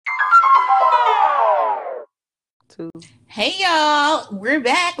too. Hey y'all, we're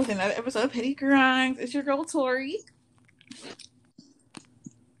back with another episode of Petty Grinds. It's your girl Tori.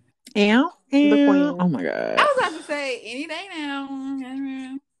 The queen. Oh my god. I was about to say any day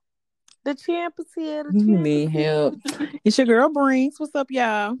now. The champ is here. The You champ need is here. help. It's your girl Brinks. What's up,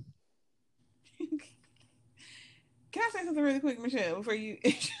 y'all? Can I say something really quick, Michelle, before you?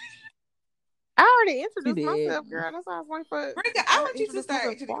 I already introduced You did. myself, girl. That's why I was waiting for. Brink, I want you to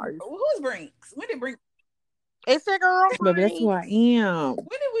start. Who's Brinks? When did Brink? It's your girl. Baby, that's who I am. When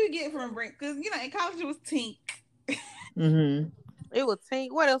did we get from Brink? Because in college it was Tink. Mm-hmm. It was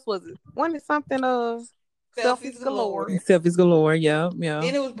Tink. What else was it? Wasn't it something Selfies galore? Selfies galore. Yeah.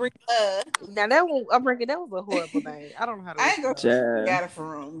 Then it was Brink. Now that one, I'm Brinking. That was a horrible name. I don't know how to. I ain't gonna got it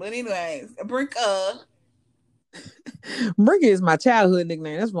from. But anyways, Brink. Brink is my childhood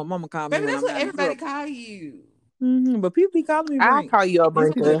nickname. That's what Mama called me. Baby, that's what everybody call you. Mm-hmm. But people be calling me Brinks. I call you a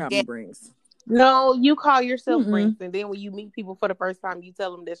Brinker. Call me Brinks. No, you call yourself Brinks, and then when you meet people for the first time, you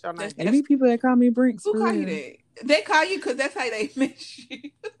tell them that's your name. There be people that call me Brinks. Who call you that? They call you because that's how they miss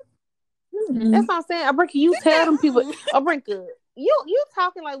you. That's what I'm saying. A Brinker, you tell them people. A Brinker, you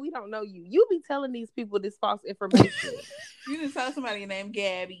talking like we don't know you. You be telling these people this false information. You just tell somebody your name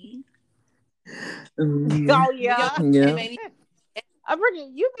Gabby. Oh yeah. A Brinker,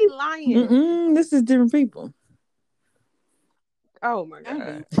 you be lying. This is different people. Oh my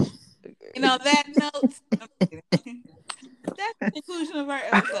god. And on that note, that's the conclusion of our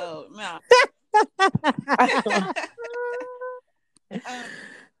episode.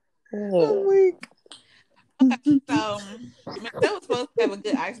 No. Week. Okay, so Michelle was supposed to have a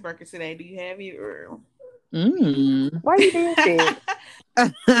good icebreaker today. Do you have it? Or... Why you did that?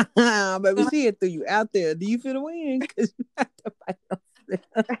 Baby, she threw you out there. Do you feel the win? Because you have to fight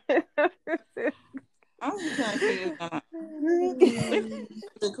yourself. I'm just trying to figure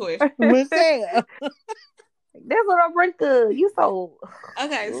good question. What's that? That's what I'm Brinker. You so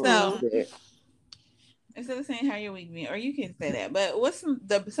okay. So instead of saying how your week been, or you can say that, but what's some of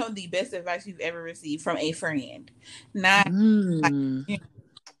the best advice you've ever received from a friend? Not how you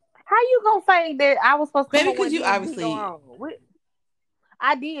gonna say that I was supposed to? Maybe because you obviously.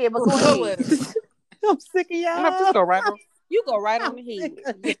 I did, but go ahead. I'm sick of y'all. Just go right on. You go right on the head.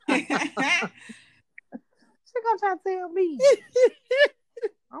 She gonna try to tell me.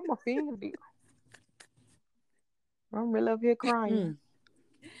 I'm offended. I'm really up here crying.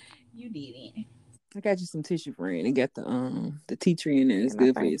 You didn't. I got you some tissue, friend, and got the tea tree in there. It's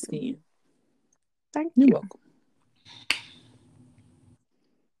good for your skin. Thank you. You're welcome.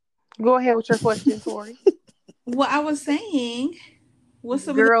 Go ahead with your question, Tori. Well, I was saying, what's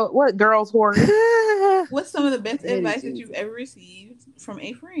some what girls Tori? What's some of the best advice that you've ever received from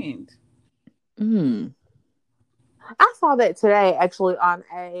a friend? I saw that today, actually, on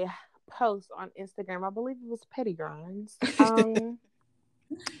a post on Instagram. I believe it was Petty Grinds.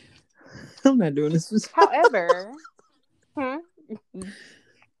 I'm not doing this. However,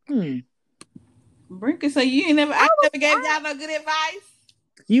 Brinker, so you ain't never, I never gave y'all no good advice.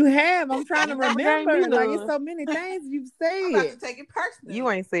 You have. I'm trying to remember. Like, it's so many things you've said. I'm about to take it personal. You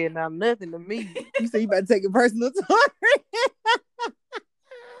ain't saying nothing to me. You say you about to take it personal,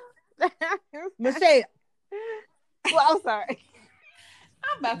 Michelle. Well, I'm sorry.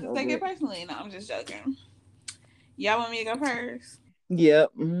 I'm about to take it personally. No, I'm just joking. Y'all want me to go first?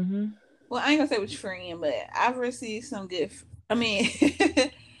 Yep. Well, I ain't gonna say which friend, but I've received some good.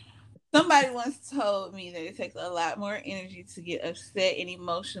 Somebody once told me that it takes a lot more energy to get upset and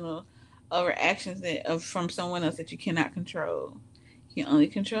emotional over actions from someone else that you cannot control. You can only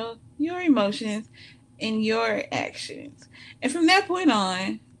control your emotions and your actions. And from that point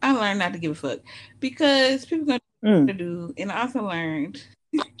on, I learned not to give a fuck because people are going to do. And I also learned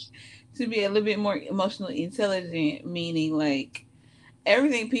to be a little bit more emotionally intelligent, meaning like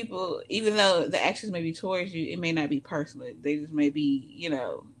everything people, even though the actions may be towards you, it may not be personal. They just may be,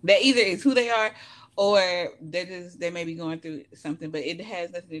 that either is who they are or they may be going through something, but it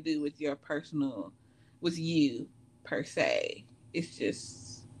has nothing to do with with you per se. It's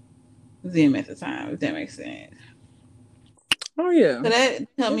just them at the time, if that makes sense. Oh, yeah. So that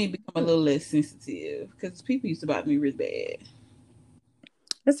helped me become a little less sensitive because people used to bother me really bad.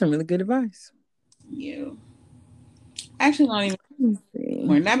 That's some really good advice. Yeah. Actually, not even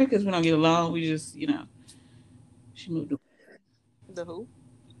more. Not because we don't get along. We just, she moved away. The who?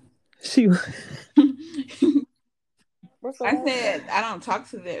 She. I said I don't talk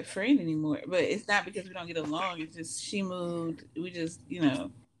to that friend anymore, but it's not because we don't get along. It's just she moved. We just,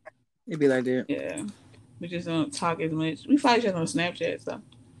 It'd be like that. Yeah. We just don't talk as much. We follow each other on Snapchat, so.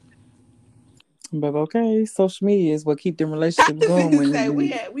 But okay, social media is what keep them relationships going. We know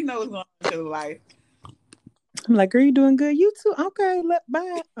what's going on in each other's life. I'm like, "Girl, you doing good? You too? Okay,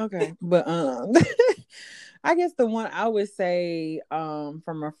 bye. Okay." But I guess the one I would say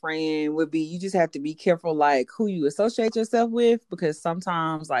from a friend would be you just have to be careful like who you associate yourself with, because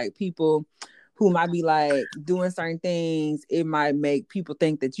sometimes like people who might be like doing certain things, it might make people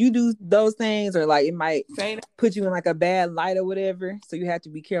think that you do those things, or like it might put you in like a bad light or whatever. So you have to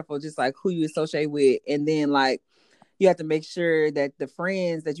be careful just like who you associate with. And then like you have to make sure that the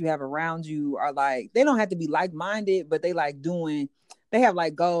friends that you have around you are like, they don't have to be like-minded, but they like doing, they have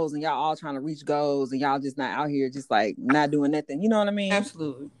like goals and y'all all trying to reach goals and y'all just not out here just like not doing nothing. You know what I mean?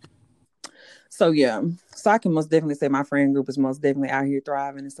 Absolutely. So yeah, so I can most definitely say my friend group is most definitely out here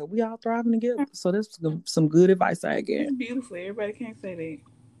thriving, and so we all thriving together. So that's some good advice I get. It's beautiful. Everybody can't say that.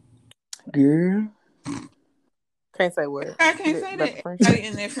 Girl, can't say what. I can't say that. Everybody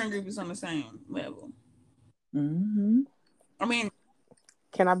in their friend group is on the same level. Mm-hmm. I mean,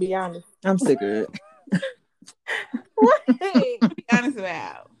 can I be honest? I'm sick of it. What? Be honest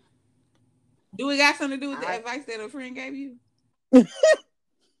about. Do it got something to do with the advice that a friend gave you?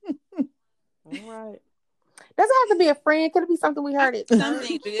 All right. Doesn't have to be a friend. Could it be something we heard?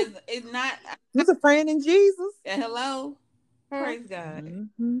 Something. It's not. It's a friend in Jesus. Hello. Praise God.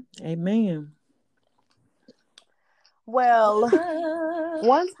 Mm-hmm. Amen. Well,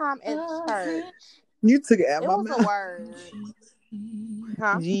 one time at church, you took it out it my was mouth. A word.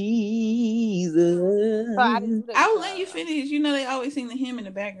 Huh? Jesus. So I will let you finish. You know they always sing the hymn in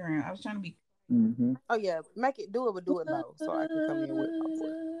the background. I was trying to be. Mm-hmm. Oh yeah, make it do it, but do it low so I can come in with my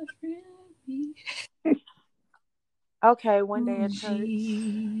foot. Okay, one day at church.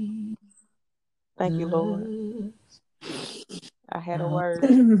 Thank you, Lord. I had a word,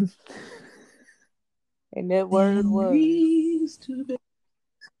 and that word was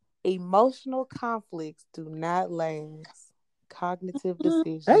emotional conflicts do not last. Cognitive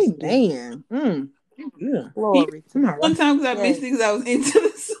decisions. Amen. Yeah. Glory to God. One time because I missed things, I was into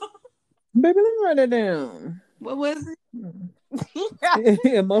the song. Baby, let me write that down. What was it?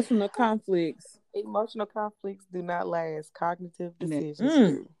 Emotional conflicts. Emotional conflicts do not last. Cognitive decisions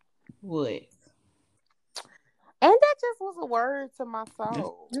do. What? And that just was a word to my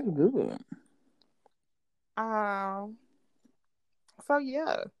soul. That's good. So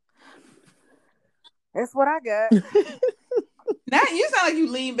yeah. That's what I got. Now you sound like you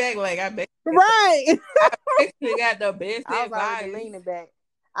lean back like I bet. Right. I basically got the best advice. I was already leaning back.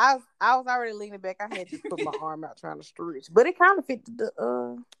 I was already leaning back. I had to put my arm out trying to stretch, but it kind of fit the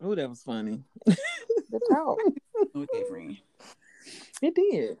Oh, that was funny. The talk. Okay, friend. It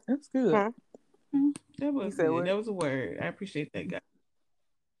did. That's good. Huh? That was good. That was a word. I appreciate that, guy.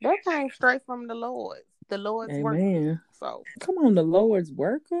 That came straight from the Lord. The Lord's worker. So come on, the Lord's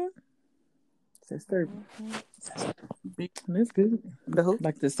worker. That's That's good. The who?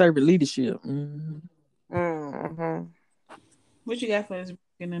 Like the servant leadership. What you got for us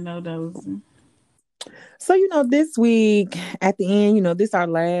in the no-dos? So, this week at the end, this our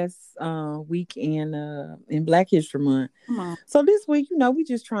last week in Black History Month. So this week, we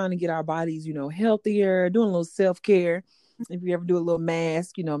just trying to get our bodies, healthier, doing a little self-care. If you ever do a little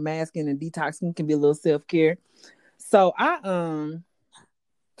masking and detoxing can be a little self-care. So I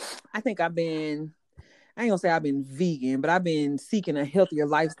think I ain't gonna say I've been vegan, but I've been seeking a healthier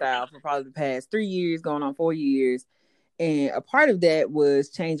lifestyle for probably the past 3 years, going on 4 years. And a part of that was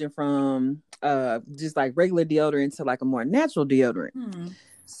changing from just like regular deodorant to like a more natural deodorant.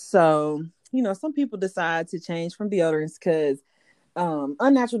 So, some people decide to change from deodorants because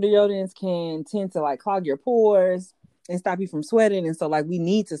unnatural deodorants can tend to like clog your pores and stop you from sweating. And so like we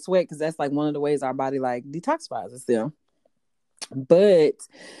need to sweat because that's like one of the ways our body like detoxifies itself. But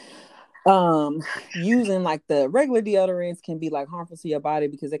using like the regular deodorants can be like harmful to your body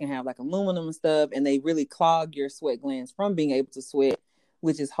because they can have like aluminum and stuff, and they really clog your sweat glands from being able to sweat,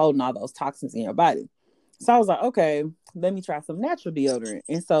 which is holding all those toxins in your body. So I was like, okay, let me try some natural deodorant.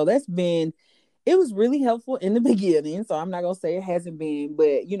 And so it was really helpful in the beginning. So I'm not gonna say it hasn't been, but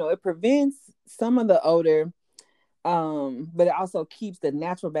it prevents some of the odor. But it also keeps the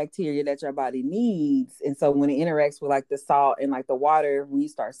natural bacteria that your body needs. And so when it interacts with like the salt and like the water, when you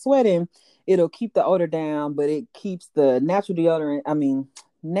start sweating, it'll keep the odor down, but it keeps the natural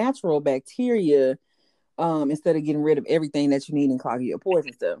bacteria, instead of getting rid of everything that you need and clogging your pores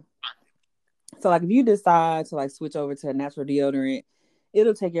and stuff. So like if you decide to like switch over to a natural deodorant,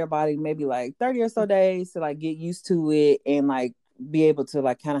 it'll take your body maybe like 30 or so days to like get used to it and like be able to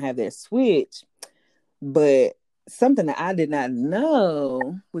like kind of have that switch. But something that I did not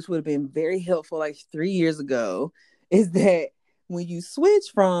know, which would have been very helpful like 3 years ago, is that when you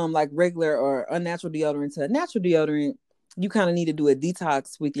switch from like regular or unnatural deodorant to a natural deodorant, you kind of need to do a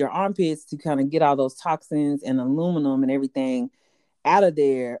detox with your armpits to kind of get all those toxins and aluminum and everything out of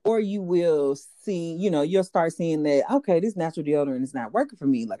there, or you will see, you'll start seeing that, okay, this natural deodorant is not working for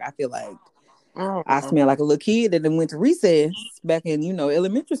me. Like, I feel like I smell like a little kid that then went to recess back in,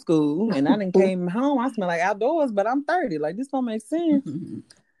 elementary school, and I then came home, I smell like outdoors, but I'm 30. Like, this don't make sense.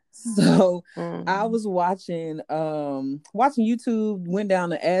 So I was watching YouTube, went down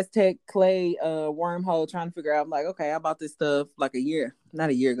the Aztec clay wormhole trying to figure out, I'm like, okay, I bought this stuff like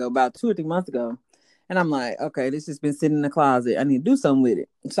not a year ago, about 2 or 3 months ago. And I'm like, okay, this has been sitting in the closet. I need to do something with it.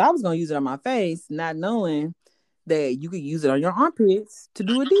 So I was going to use it on my face, not knowing that you could use it on your armpits to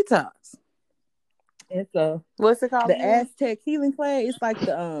do a detox. And so, what's it called? The Aztec healing clay. It's like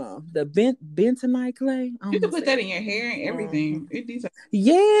the bentonite clay. You can put that in your hair and everything.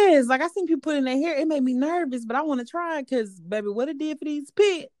 Yes, like I seen people put in their hair. It made me nervous, but I want to try it because, baby, what it did for these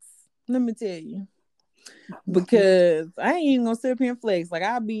pits, let me tell you. Because I ain't even gonna sit up here and flex. Like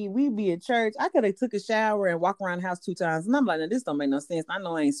we be at church. I could have took a shower and walk around the house 2 times, and I'm like, no, this don't make no sense. I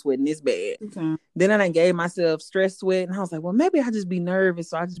know I ain't sweating this bad. Then I done gave myself stress sweat, and I was like, well, maybe I just be nervous,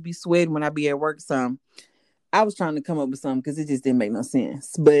 so I just be sweating when I be at work. Some I was trying to come up with something because it just didn't make no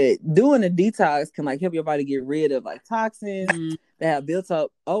sense. But doing a detox can like help your body get rid of like toxins that have built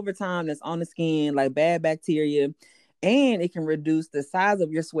up over time that's on the skin, like bad bacteria. And it can reduce the size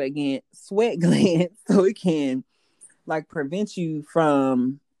of your sweat glands, so it can like prevent you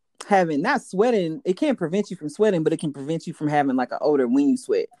from having not sweating. It can't prevent you from sweating, but it can prevent you from having like an odor when you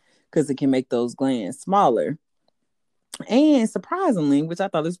sweat because it can make those glands smaller. And surprisingly, which I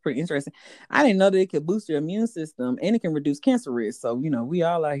thought was pretty interesting, I didn't know that it could boost your immune system and it can reduce cancer risk. So we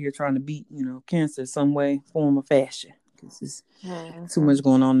all out here trying to beat cancer some way, form, or fashion because there's too much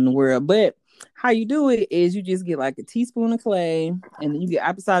going on in the world, but. How you do it is you just get like a teaspoon of clay and then you get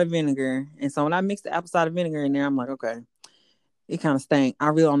apple cider vinegar. And so when I mix the apple cider vinegar in there, I'm like, okay, it kind of stank. I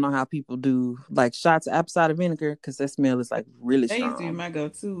really don't know how people do like shots of apple cider vinegar because that smell is like really strong. That used to be my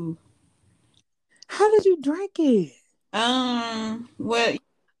go-to. How did you drink it? Well,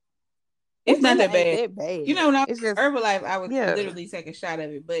 it's not that bad. When I was Herbalife, I would literally take a shot of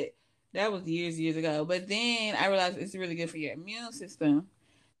it, but that was years ago. But then I realized it's really good for your immune system.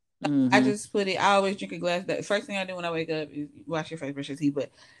 I just I always drink a glass. The first thing I do when I wake up is wash your face, brush your teeth, but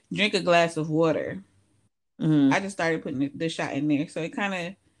drink a glass of water. I just started putting the shot in there. So it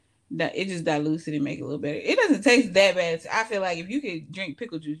kind of, it just dilutes it and make it a little better. It doesn't taste that bad. I feel like if you could drink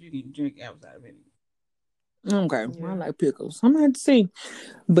pickle juice, you can drink apple cider vinegar. Okay. Yeah. I like pickles. I'm going to see.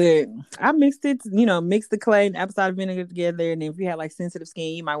 But I mixed it, mixed the clay and apple cider vinegar together. And then if you have like sensitive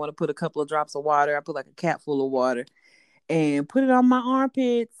skin, you might want to put a couple of drops of water. I put like a cap full of water. And put it on my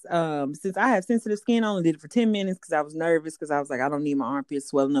armpits. Since I have sensitive skin, I only did it for 10 minutes because I was nervous because I was like, I don't need my armpits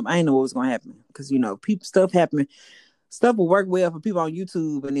swelling up. I didn't know what was going to happen because, stuff happen. Stuff will work well for people on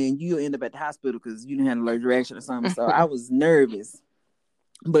YouTube and then you'll end up at the hospital because you didn't have an allergic reaction or something. So I was nervous.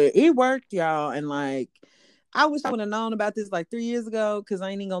 But it worked, y'all. And like, I wish I would have known about this like 3 years ago because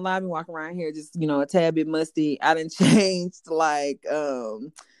I ain't even going to lie. I've been walking around here just, a tad bit musty. I done changed like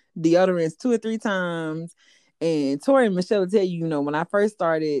deodorants 2 or 3 times. And Tori and Michelle will tell you, when I first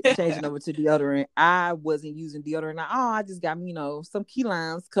started changing over to deodorant, I wasn't using deodorant. I just got me, some key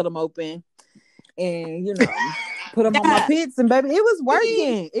limes, cut them open, and put them on my pits, and baby, it was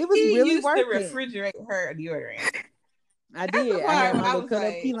working. It was really working. To refrigerate her deodorant. I did. I had my little cut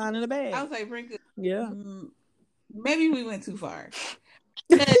up key line in the bag. I was like, Brinka, yeah. Maybe we went too far.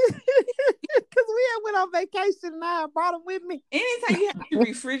 Because we had went on vacation and I brought them with me. Anytime you have to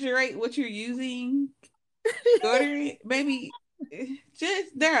refrigerate what you're using. Deodorant, maybe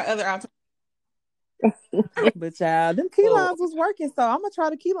just there are other alternatives. But child, them key lines was working, so I'm gonna try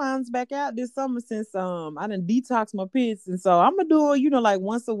the key lines back out this summer since I done detox my pits, and so I'm gonna do it, like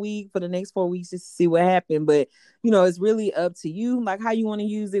once a week for the next 4 weeks just to see what happened. But it's really up to you, like how you want to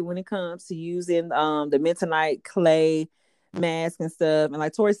use it when it comes to using the bentonite clay mask and stuff. And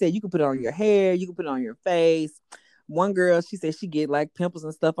like Tori said, you can put it on your hair, you can put it on your face. One girl, she said she get like pimples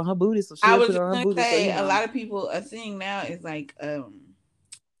and stuff on her booty, so she put it on her booty. Say, a lot of people are seeing now is like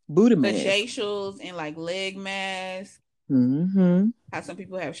booty mask, the facials and like leg masks. How some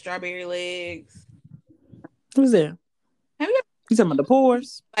people have strawberry legs. Who's that? Have you talking about the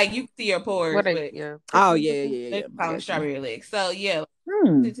pores? Like you see your pores. Oh yeah. Call it strawberry legs. So yeah,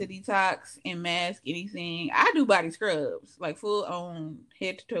 to detox and mask anything. I do body scrubs, like full on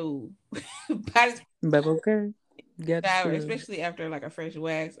head to toe. Body. But okay. Shower, especially after like a fresh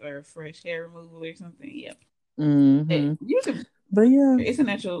wax or a fresh hair removal or something. Yep. But yeah, it's a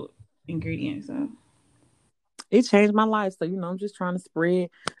natural ingredient. So it changed my life. So, I'm just trying to spread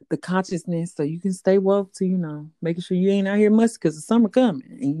the consciousness so you can stay woke to, making sure you ain't out here musty because the summer coming.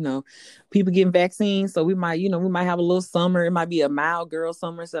 And, people getting vaccines. So we might have a little summer. It might be a mild girl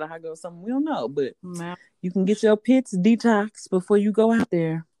summer instead of hot girl summer. We don't know. But you can get your pits detox before you go out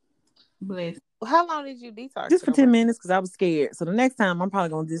there. Bless. How long did you detox? Just for 10 minutes because I was scared. So the next time I'm probably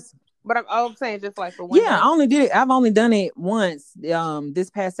going to just... But I'm saying just like for one day? I only did it. I've only done it once. This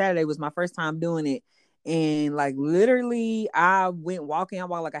past Saturday was my first time doing it. And like literally I went walking. I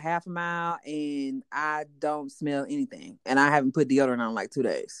walked like a half a mile and I don't smell anything. And I haven't put deodorant on like 2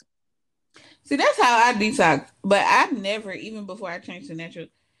 days. See, that's how I detox. But I've never, even before I changed to natural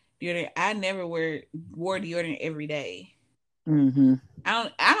deodorant, I never wore deodorant every day. Mm-hmm.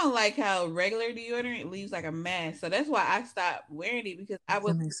 I don't like how regular deodorant leaves like a mask. So that's why I stopped wearing it, because I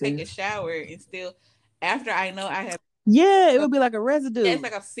would take a shower and still, after I know I have... Yeah, it would be like a residue. It's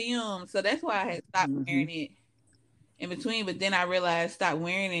like a film. So that's why I had stopped wearing it in between. But then I realized stop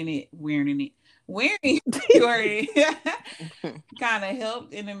wearing deodorant kind of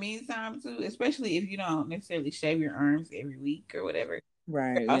helped in the meantime too, especially if you don't necessarily shave your arms every week or whatever.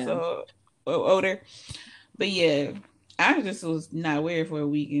 Right. Also older. But yeah, I just was not wearing for a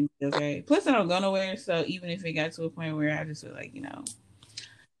week and okay. Plus I don't go nowhere, so even if it got to a point where I just feel like,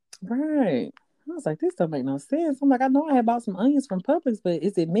 Right. I was like, this don't make no sense. I'm like, I know I had bought some onions from Publix, but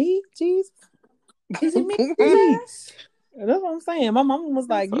is it me? Jeez. Is it me? That's what I'm saying. My mom was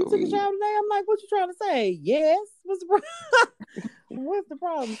like, you took a shower today? I'm like, what you trying to say? Yes. What's the problem? What's the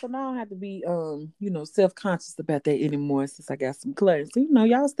problem? So now I don't have to be self-conscious about that anymore since I got some clay. So,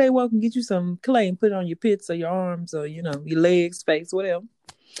 y'all stay woke and get you some clay and put it on your pits or your arms or, your legs, face, whatever.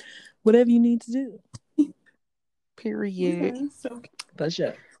 Whatever you need to do. Period. For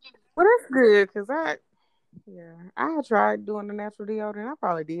sure. Well, that's good, because I tried doing the natural deodorant. I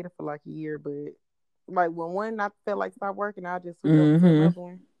probably did it for like a year, but like when one I felt like stopped working, I just switched over to another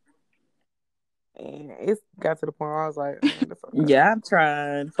one. And it got to the point where I was like, that's okay. Yeah, I've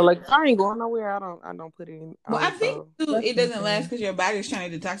tried. So like, if I ain't going nowhere, I don't put it in. Well, I think too, it doesn't last because your body's trying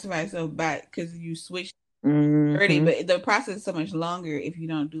to detoxify itself back because you switched already. But the process is so much longer if you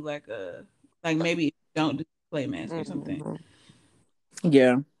don't do maybe if you don't do clay mask or something.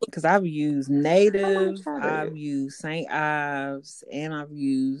 Yeah, because I've used Native, I've used St. Ives, and I've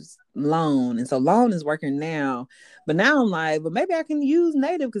used Lone. And so Lone is working now. But now I'm like, but maybe I can use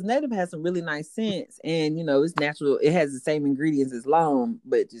Native because Native has some really nice scents. And, it's natural. It has the same ingredients as Lone,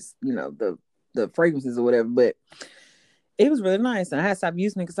 but just, the fragrances or whatever. But it was really nice. And I had to stop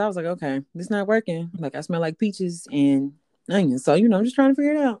using it because I was like, okay, this is not working. Like, I smell like peaches and onions. So, I'm just trying to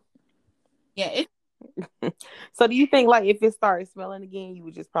figure it out. Yeah, So do you think like if it started smelling again, you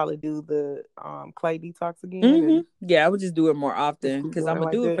would just probably do the clay detox again? Yeah, I would just do it more often because I'm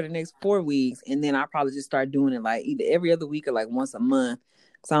gonna do it for the next 4 weeks, and then I'll probably just start doing it like either every other week or like once a month.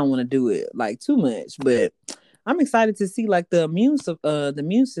 Because I don't want to do it like too much, but I'm excited to see like the immune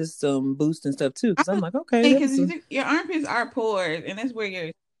system boost and stuff too. Because I'm like, okay, because your armpits are pores, and that's where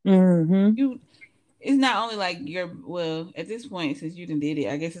you're. It's not only like at this point, since you done did it,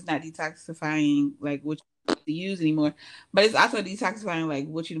 I guess it's not detoxifying like what you use anymore, but it's also detoxifying like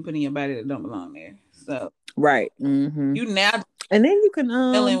what you put in your body that don't belong there. So right, you now, and then you can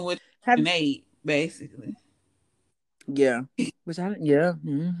feeling what you ate basically. Yeah, which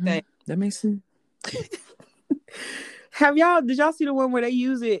that makes sense. Did y'all see the one where they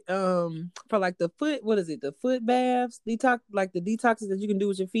use it for like the foot, what is it, the foot baths, detox, like the detoxes that you can do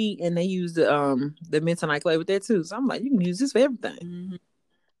with your feet, and they use the bentonite clay with that too. So I'm like, you can use this for everything.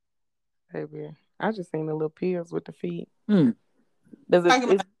 Baby, I just seen the little pills with the feet. Does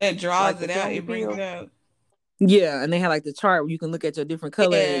it draws like it out, it brings it out. Yeah, and they have like the chart where you can look at your different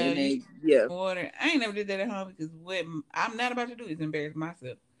colors. Water. I ain't never did that at home because what I'm not about to do is embarrass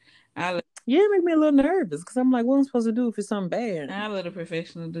myself. It make me a little nervous because I'm like, what am I supposed to do if it's something bad? I let a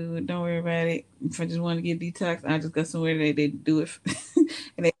professional do it. Don't worry about it. If I just want to get detox, I just go somewhere they do it.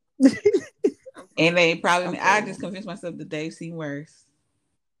 and they probably, I just convinced myself that they've seen worse.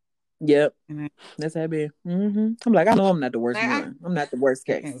 Yep. That's how it be. I'm like, I know I'm not the worst one. I'm not the worst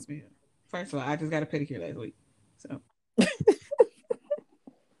case. First of all, I just got a pedicure last week. So.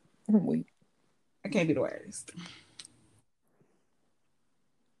 I can't be the worst.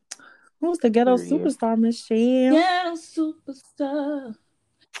 Who's the ghetto superstar, Michelle? Ghetto superstar.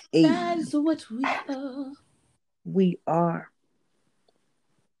 Hey. That is what we are. We are.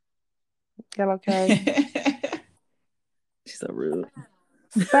 Y'all okay? She's so rude.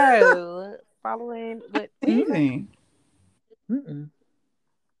 So, following what? Anything.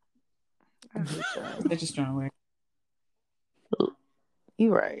 Such a strong word.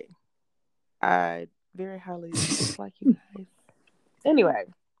 You're right. I Very highly dislike you guys. Anyway,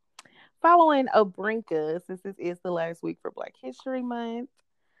 following Abrinka, since this is the last week for Black History Month,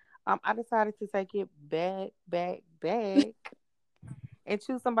 I decided to take it back, and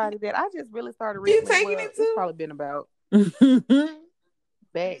choose somebody that I just really started You recently. taking Well, it too? it's probably been about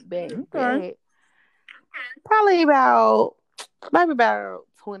back. Probably about maybe about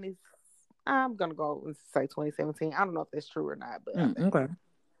 20. I'm gonna go and say 2017. I don't know if that's true or not, but okay.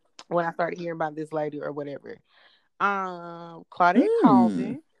 When I started hearing about this lady or whatever, Claudette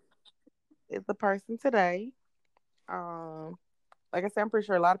Colvin is the person today. Like I said, I'm pretty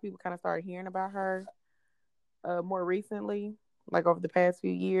sure a lot of people kind of started hearing about her more recently, like over the past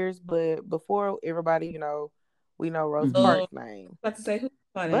few years. But before everybody, we know Rosa Parks' name. About to say who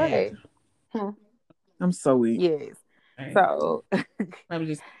Claudette? But I'm so weak. Yes. Right. So probably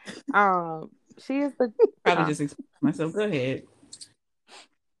just she is the probably just explain myself. Go ahead.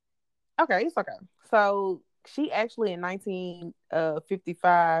 Okay, it's okay. So she actually in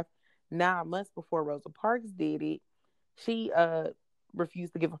 1955, 9 months before Rosa Parks did it, she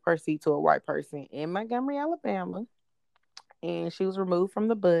refused to give up her seat to a white person in Montgomery, Alabama, and she was removed from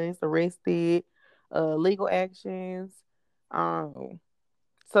the bus, arrested, legal actions. So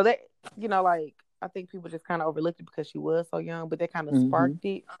that like I think people just kind of overlooked it because she was so young, but that kind of sparked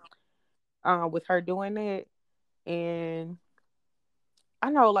it with her doing that. And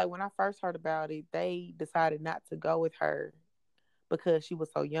I know, like, when I first heard about it, they decided not to go with her because she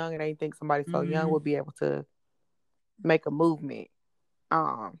was so young, and they didn't think somebody so young would be able to make a movement.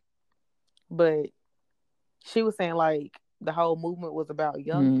 But she was saying, like, the whole movement was about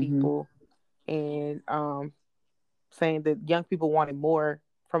young people, and saying that young people wanted more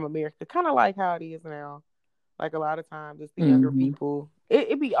from America, kind of like how it is now. Like, a lot of times it's the younger people.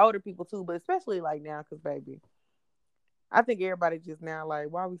 It be older people too, but especially like now, because baby, I think everybody just now like,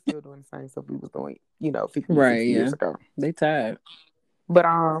 why are we still doing the same stuff we was doing, 50, 60 years ago? They tired. But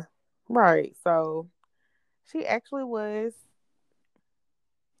right. So she actually was,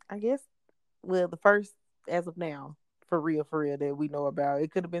 I guess, well, the first as of now, for real, that we know about.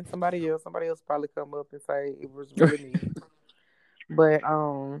 It could have been somebody else. Somebody else probably come up and say it was really me. But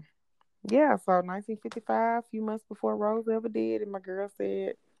yeah, so 1955, a few months before Rose ever did, and my girl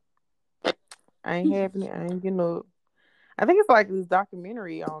said, I ain't having it, I ain't getting up. I think it's like this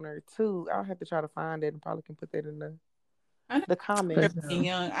documentary on her too. I'll have to try to find it and probably can put that in the comments.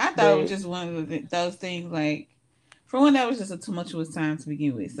 Young, I thought it was just one of those things. Like, for one, that was just a tumultuous time to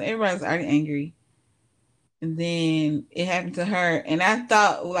begin with. So everybody's already angry, and then it happened to her. And I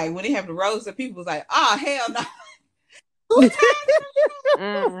thought, like, when it happened to Rose, the people was like, "Oh hell no."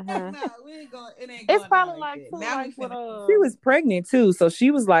 No, we ain't going. It ain't. It's probably like she was pregnant too, so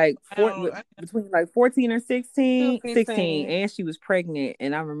she was like between like 14 or 16, and she was pregnant.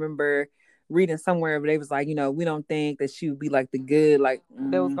 And I remember reading somewhere, but they was like, we don't think that she would be like the good, like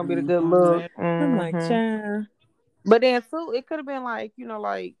that was gonna be the good look. I'm like, child. But then too, it could have been like,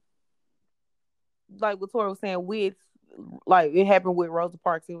 like what Tori was saying with, like, it happened with Rosa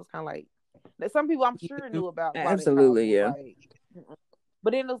Parks. It was kind of like that. Some people I'm sure knew about. Absolutely, yeah. Like,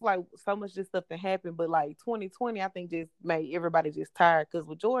 but then it was like so much just stuff that happened. But like 2020, I think just made everybody just tired, because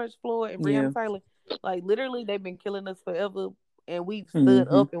with George Floyd and Breonna Taylor, like literally they've been killing us forever, and we've stood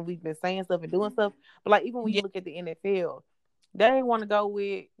up and we've been saying stuff and doing stuff. But like even when you look at the NFL, they didn't want to go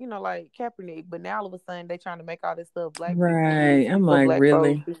with like Kaepernick, but now all of a sudden they trying to make all this stuff black people. Right, I'm like, black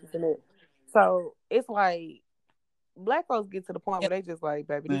really? folks, so it's like black folks get to the point where they just like,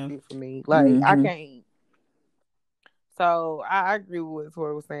 baby, this is for me. Like I can't. So I agree with what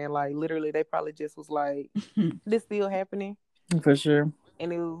Tori was saying. Like literally, they probably just was like, "This still happening for sure."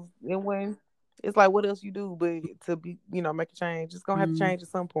 Mm-hmm. And when it's like, what else you do but to be, make a change? It's gonna have to change at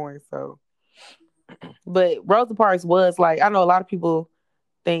some point. So, but Rosa Parks was like, I know a lot of people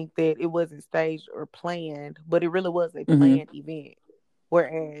think that it wasn't staged or planned, but it really was a planned event.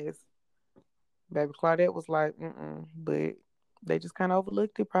 Whereas, baby Claudette was like, but they just kind of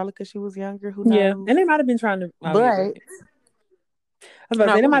overlooked it, probably because she was younger. Who knows? Yeah, and they might have been trying to. But I was about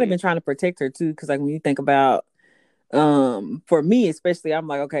to say, they might have been trying to protect her too, because like when you think about, for me especially, I'm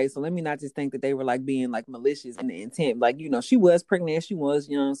like, okay, so let me not just think that they were like being like malicious in the intent. Like, she was pregnant, she was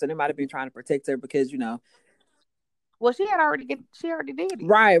young, so they might have been trying to protect her because well, she already did it.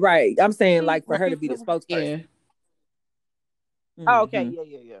 Right. I'm saying like for her to be the spokesperson. Yeah. Oh, okay.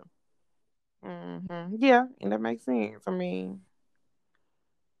 Yeah. Yeah, and that makes sense. I mean,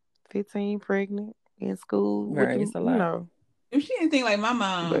 15 pregnant in school. Right, it's a lot. If she didn't think like my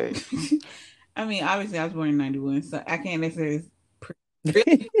mom, but... I mean, obviously I was born in 91, so I can't necessarily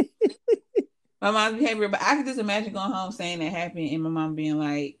my mom's behavior, but I could just imagine going home saying that happened and my mom being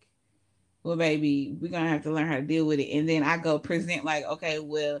like, well, baby, we're gonna have to learn how to deal with it. And then I go present like, okay,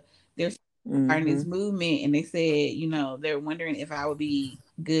 well, there's in this movement, and they said, you know, they're wondering if I would be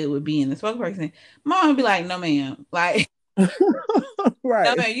good with being the spokesperson. Mom would be like, no, ma'am, like. Right.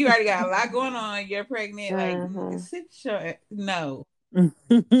 No, man, you already got a lot going on. You're pregnant. Like, sit your no. To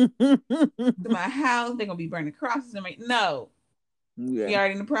my house, they're gonna be burning crosses. No. Yeah. You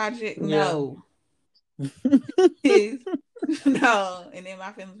already in the project? No. No. And then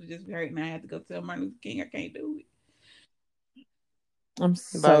my feelings would just be hurt, and I had to go tell Martin Luther King I can't do it. I'm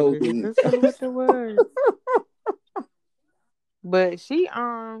so weak. That's what it was. But she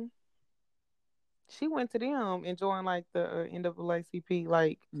went to them and joined like the NAACP.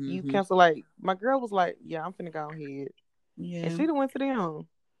 Like you cancel. Like my girl was like, "Yeah, I'm finna go ahead." Yeah, and she done went to them.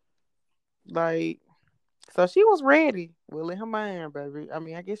 Like, so she was ready, willing her mind, baby. I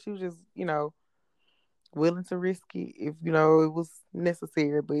mean, I guess she was just, you know, willing to risk it if you know it was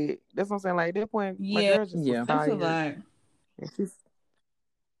necessary. But that's what I'm saying. Like at that point, my girl just was tired. That's a lot.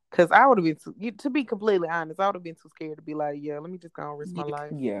 Because I would have been to be completely honest, I would have been too scared to be like, yeah, let me just go and risk my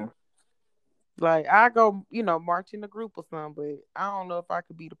life. Yeah. Like I go, you know, march in a group or something, but I don't know if I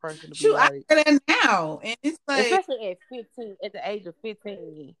could be the person to be like. I that now, and it's like, especially at 15, at the age of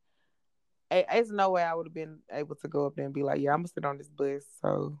 15, there's no way I would have been able to go up there and be like, yeah, I'm gonna sit on this bus.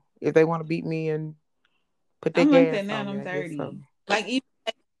 So if they want to beat me and put their gas like that now, on I'm 30. So. Like even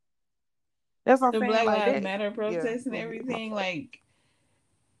that's what the I'm Black saying. Lives Like Matter protests and everything, like.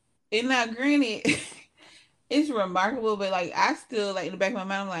 And now, granted, it's remarkable, but like I still like in the back of my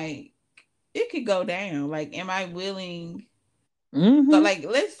mind, I'm like, it could go down. Like, am I willing? But like,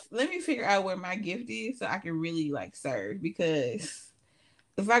 let me figure out where my gift is so I can really like serve. Because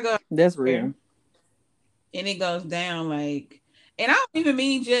if I go, that's real, and it goes down, like, and I don't even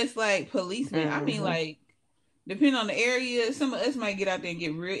mean just like policemen. I mean like, depending on the area, some of us might get out there and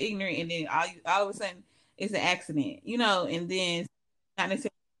get real ignorant, and then all of a sudden it's an accident, you know, and then not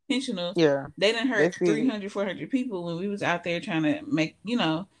necessarily intentional. Yeah, they done hurt 300, 400 people when we was out there trying to make, you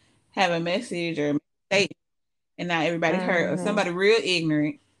know, have a message or state, and now everybody hurt. Or somebody real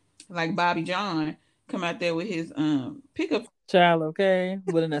ignorant like Bobby John come out there with his pickup child, okay,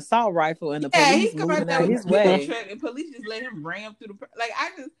 with an assault rifle and the police moving out his way. Truck, and police just let him ram through the like.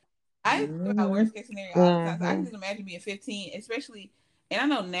 I think about worst case scenario all the time. So I can just imagine being 15, especially, and I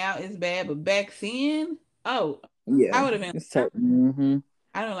know now it's bad, but back then, I would have been.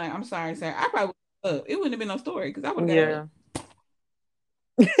 I don't like. I'm sorry, sir. I probably it wouldn't have been no story because I would have got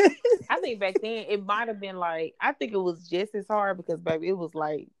I think back then it might have been like, I think it was just as hard because baby, it was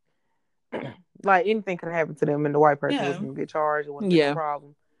like anything could happen to them and the white person was gonna get charged. It wasn't a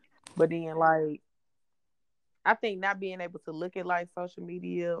problem. But then like, I think not being able to look at like social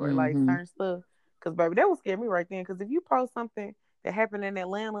media or like certain stuff, because baby, that would scare me right then. Because if you post something that happened in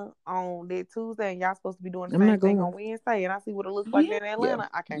Atlanta on that Tuesday and y'all supposed to be doing the same thing on Wednesday, and I see what it looks like in Atlanta,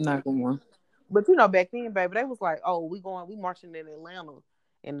 I can't. Not going. But you know, back then, baby, they was like, "Oh, we marching in Atlanta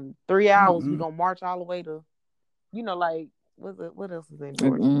in 3 hours. We gonna march all the way to, you know, like what else is in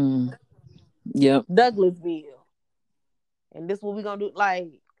Georgia? Yep, Douglasville. And this what we gonna do?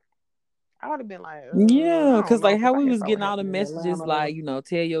 Like, I would have been like, because like how we was getting all the messages, like, you know,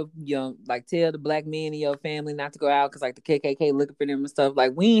 tell your tell the black men in your family not to go out because like the KKK looking for them and stuff.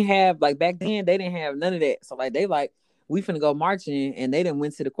 Like we ain't have, like back then they didn't have none of that. So like they like, we finna go marching, and they done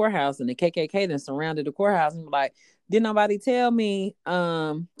went to the courthouse, and the KKK then surrounded the courthouse, and like, didn't nobody tell me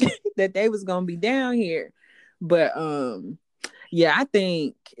that they was gonna be down here. But yeah, I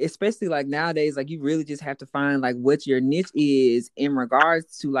think especially like nowadays, like you really just have to find like what your niche is in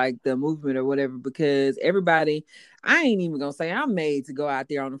regards to like the movement or whatever, because everybody, I ain't even gonna say I'm made to go out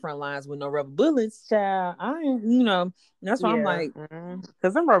there on the front lines with no rubber bullets, child. I ain't, you know, that's why I'm like,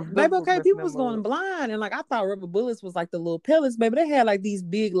 because them rubber bullets, baby, okay, people was going blind, and like I thought rubber bullets was like the little pellets, baby. They had like these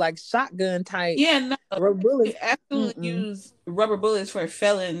big like shotgun type. Yeah, no, rubber bullets. They absolutely use rubber bullets for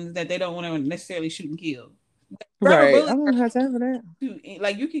felons that they don't want to necessarily shoot and kill. Right, I don't have time for that.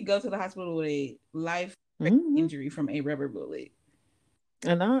 Like you could go to the hospital with a life injury from a rubber bullet,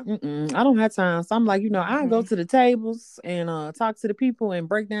 and I don't have time. So I'm like, you know, I go to the tables and talk to the people and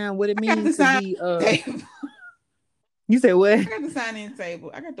break down what it means to be. You said what? I got the sign-in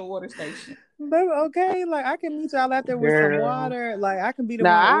table. I got the water station. Baby, okay, like I can meet y'all out there with some water. Like I can be the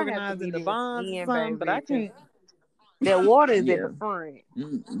one organizing the bonds or something, but I can't. That water is at the front.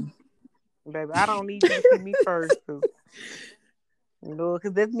 Baby, I don't need you to see me first,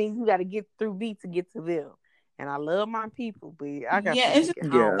 because that means you got to get through me to get to them. And I love my people, but I got to it's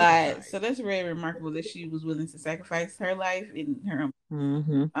just so that's very remarkable that she was willing to sacrifice her life and her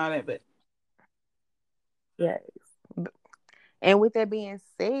all that. But yes, And with that being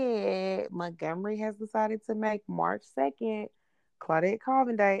said, Montgomery has decided to make March 2nd Claudette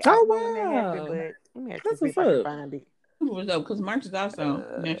Colvin Day. I don't know when that happened, but let me actually see if I can find it. What's up? Because March is also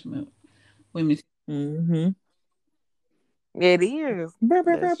National Women's. Mm-hmm. It is.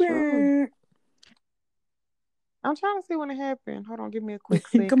 That's true. I'm trying to see when it happened. Hold on, give me a quick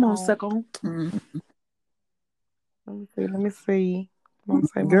second. Come on, second. Mm-hmm. Let me see.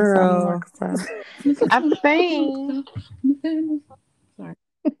 Girl. I think. Sorry.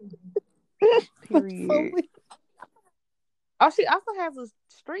 Period. Oh, she also has a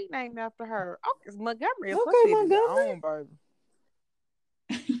street named after her. Oh, it's Montgomery. Okay, Montgomery.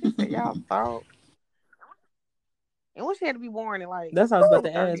 Baby. Said, y'all thought. And when she had to be born in like. That's what I was about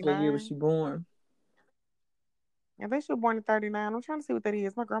to ask. What year was she born? I think she was born in 39. I'm trying to see what that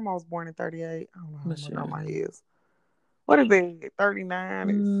is. My grandma was born in 38. I don't know what my grandma is. What is it? 39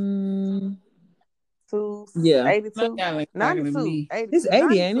 is 2, yeah. 82, 92. It's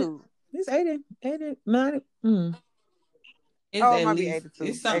 80, ain't it? It's 80, 90. It's at least 82.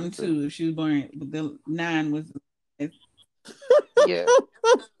 It's something 82. Too. If she was born, but the 9 was. Yeah.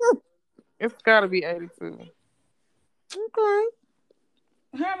 It's got to be 82. Okay.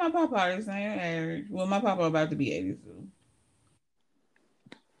 Her and my papa are the same age. Well, my papa about to be 82.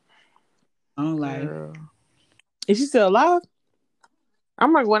 I don't lie. Is she still alive?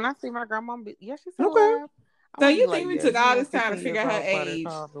 I'm like, when I see my grandma, yeah, she's still alive. So you think we took all this time to figure out her age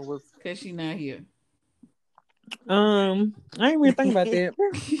because she's not here? I ain't really thinking about that.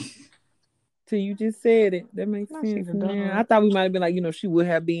 Till you just said it. That makes sense. Man. I thought we might have been like, she would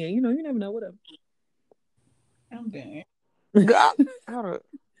have been. You never know. Whatever. I'm done. Hold up.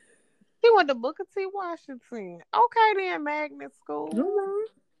 He went to Booker T. Washington. Okay, then magnet school. Mm-hmm.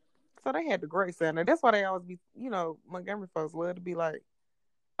 So they had the Great Center. That's why they always be, Montgomery folks love to be like,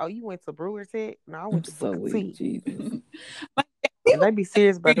 "Oh, you went to Brewer Tech? No, I went to Booker T." Jesus. And they be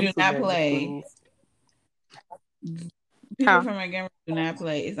serious about them. Do not play. People from Montgomery do not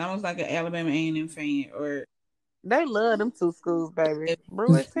play. It's almost like an Alabama A&M fan, or they love them two schools, baby.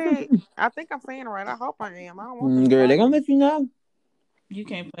 Brewer Tech. I think I'm saying it right. I hope I am. I don't want girl, they gonna let you know. You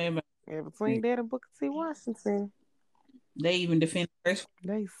can't play about. Yeah, between that and Booker T. Washington. They even defend the first.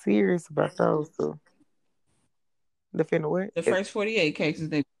 They serious about those two. Defend what? The first 48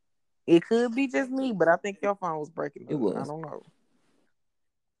 cases. It could be just me, but I think your phone was breaking up. It was. I don't know.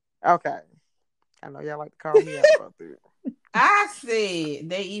 Okay. I know y'all like to call me out about that. I said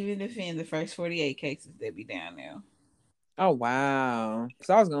they even defend the first 48 cases that be down there. Oh wow!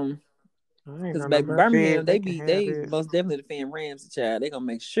 So I was gonna, because baby Birmingham, they most definitely defend Ramsey, child. They gonna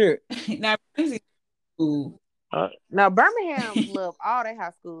make sure. Now Ramsey school. Now Birmingham love all their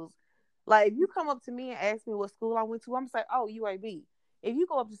high schools. Like if you come up to me and ask me what school I went to, I'm gonna say, "Oh, UAB." If you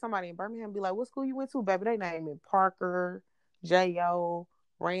go up to somebody in Birmingham and be like, "What school you went to?" Baby, they name it Parker, J.O.,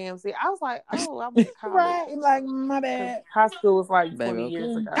 Ramsey. I was like, "Oh, I went to college." Right, like my bad. High school was like 20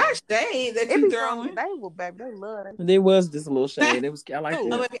 years ago. That shade that you throwing. They love it. There was just a little shade. It was. I like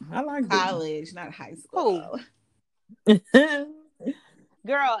that. I like college, not high school.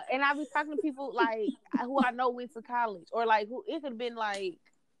 Girl, and I be talking to people like who I know went to college, or like who it could have been like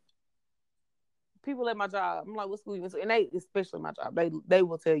people at my job. I'm like, what school you went to? And they, especially my job, they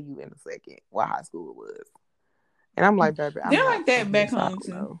will tell you in a second what high school it was. And I'm like, baby, they're like that back home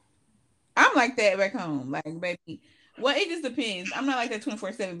too. I'm like that back home, like baby. Well, it just depends. I'm not like that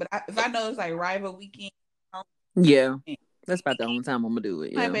 24/7, but if I know it's like rival weekend, yeah, that's about the only time I'm gonna do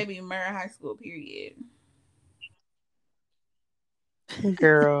it. Yeah, my baby Murray High School, period.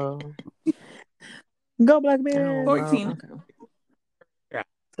 Girl, go Blackberry. 14. Okay. Yeah.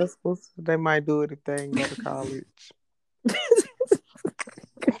 That's supposed to, they might do it if they ain't go to college.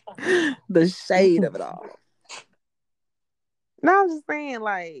 The shade of it all. No, I'm just saying,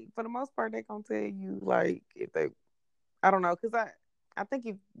 like, for the most part, they gonna tell you, like, if they, I don't know, because I think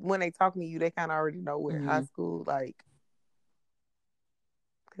when they talk to you, they kind of already know what high school, like,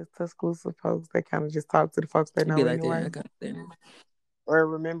 because Tuscaloosa folks, they kind of just talk to the folks they know anyway. Like or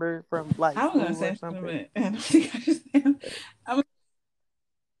remember from, like, I was gonna say something, but I don't think I just am.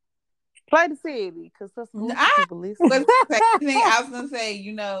 Play the city, because Tuscaloosa people listen. I was gonna say,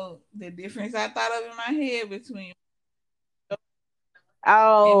 the difference I thought of in my head between the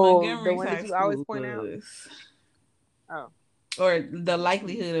one that you always point out. Oh, or the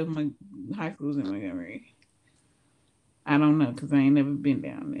likelihood of my high schools in Montgomery. I don't know because I ain't never been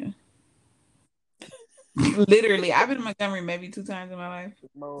down there. Literally, I've been to Montgomery maybe 2 times in my life.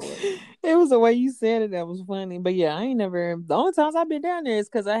 It was the way you said it that was funny. But yeah, I ain't never. The only times I've been down there is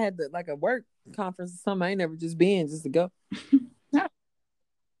because I had like a work conference or something. I ain't never just been just to go.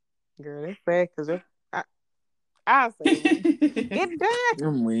 Girl, that's bad because I I say get done.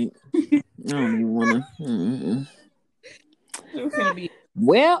 I'm weak. I don't even wanna. It's gonna be.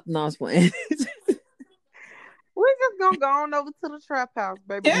 Well, no, it's playing. We're just gonna go on over to the trap house,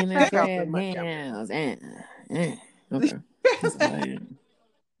 baby. In the Trap house trap in my house. Okay. That's all I had.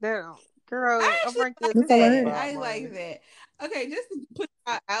 Damn, girl, I'm right there. That's all I had. I like that. Okay, just to put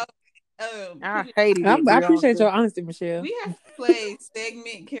it out. I hated I it. appreciate your honesty, Michelle. We have to play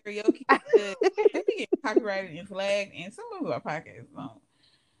segment karaoke because we get copyrighted and flagged, and some of our podcasts don't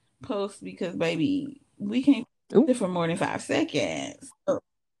post because, baby, we can't do it for more than 5 seconds. So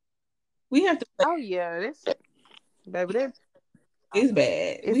we have to play. Oh yeah, this baby, that It's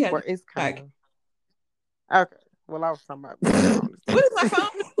bad. It's kind of okay. Well, I was talking about. What is my phone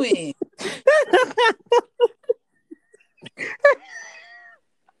doing?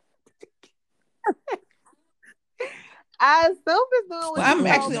 I assume it's doing what I'm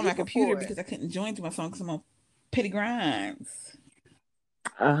actually on my computer because I couldn't join to my phone because I'm on Petty Grinds.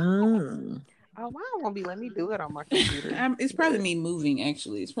 Oh, why won't be letting me do it on my computer? It's probably me moving.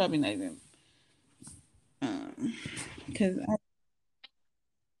 Actually, it's probably not even because.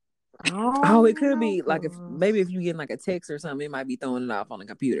 It could be like if you get like a text or something, it might be throwing it off on the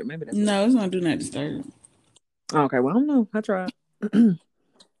computer. Maybe that's no, it's not do not disturb. Okay, well I don't know. I tried. What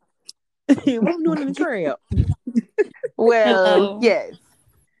I'm doing in the trap? Well, yes.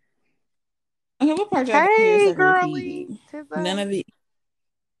 Okay, what part y'all Hey, girlie. None of it.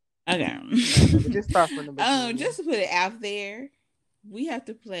 Okay. Just start from the beginning. Just to put it out there, we have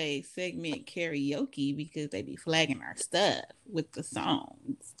to play segment karaoke because they be flagging our stuff with the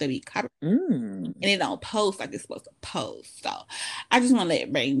songs. They be copyrighted. And it don't post like it's supposed to post. So I just want to let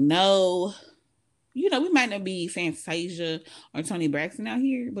everybody know, we might not be Fantasia or Toni Braxton out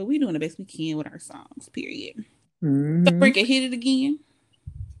here, but we doing the best we can with our songs, period. So break it, hit it again.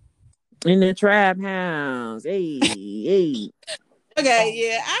 In the trap house. Hey. Okay,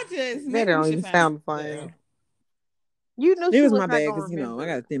 yeah, I just... That don't even sound fun. You knew it was my bad because I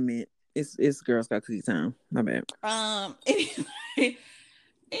got a thin mint. It's Girl Scout cookie time. My bad.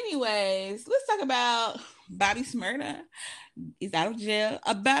 Anyways, let's talk about Bobby Shmurda. He's out of jail.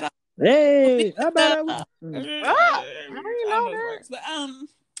 I didn't know that. But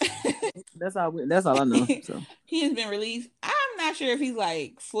that's all I know. So he has been released. I'm not sure if he's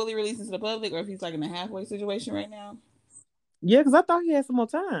like fully released into the public or if he's like in a halfway situation right now. Yeah, because I thought he had some more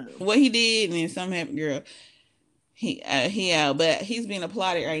time. What he did, and then something happened, girl. He out, but he's being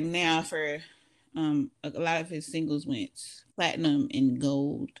applauded right now for a lot of his singles went platinum and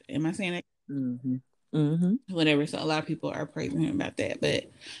gold. Am I saying that? Whatever. So a lot of people are praising him about that,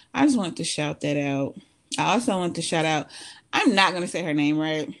 but I just wanted to shout that out. I also want to shout out, I'm not going to say her name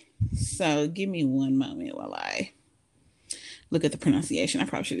right, so give me one moment while I look at the pronunciation. I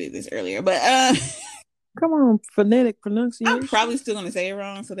probably should have did this earlier, but come on, phonetic pronunciation. I'm probably still going to say it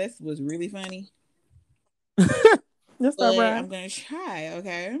wrong, so that was really funny. That's all right. I'm going to try,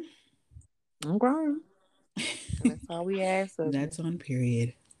 okay? Okay. That's all we ask of That's you. on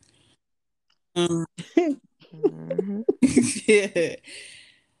period. Yeah.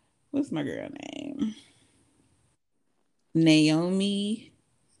 What's my girl name? Naomi.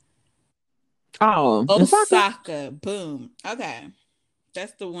 Oh, Osaka. Boom. Okay,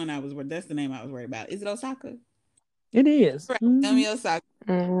 that's the one that's the name I was worried about. Is it Osaka? It is. Naomi Osaka.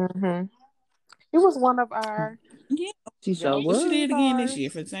 It was one of our. Yeah, she was. She did it again this year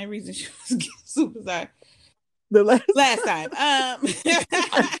for the same reason she was super sorry. The last time. She's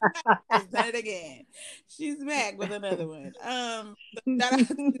done it again. She's back with another one. Shout out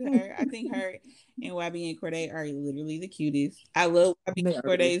to her. I think her and YBN Cordae are literally the cutest. I love YBN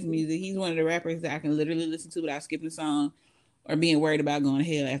Cordae's music. He's one of the rappers that I can literally listen to without skipping a song or being worried about going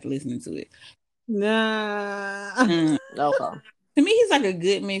to hell after listening to it. Nah. Okay. To me, he's like a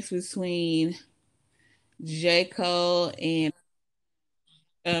good mix between J. Cole and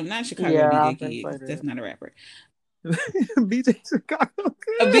not Chicago DJ Kid. That's not a rapper. BJ Chicago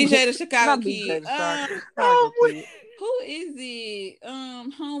Kid. BJ the Chicago Kid. Who is it?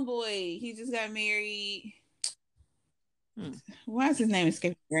 Homeboy. He just got married. Why is his name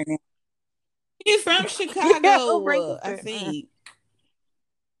escaping right now? He's from Chicago, I think.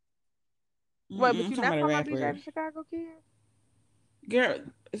 Wait, but you're not talking about BJ the Chicago Kid? Girl,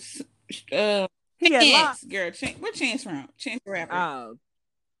 Chance. Girl, where Chance from? Chance the rapper.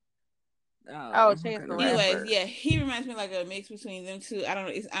 Chance the rapper. Anyways, yeah, he reminds me like a mix between them two. I don't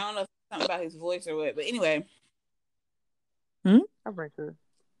know. I don't know if it's something about his voice or what, but anyway. I'm right there.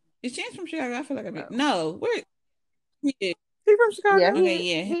 Is Chance from Chicago? I feel like no. Where? He from Chicago? Yeah,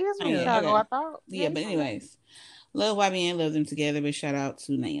 he is from Chicago. Okay. I thought. Yeah, but anyways, love YBN, love them together. But shout out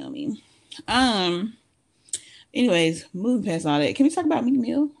to Naomi. Anyways, moving past all that, can we talk about Meek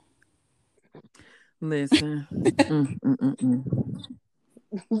Mill? Listen.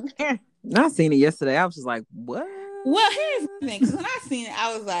 I seen it yesterday. I was just like, what? Well, here's the thing. Because when I seen it,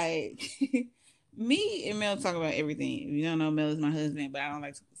 I was like, me and Mel talk about everything. If you don't know, Mel is my husband, but I don't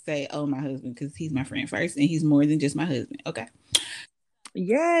like to say, oh, my husband, because he's my friend first, and he's more than just my husband. Okay.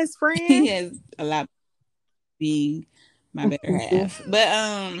 Yes, friend. He has a lot being my better half. But,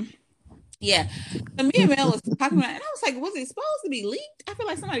 yeah. So me and Mel was talking about it, and I was like, was it supposed to be leaked? I feel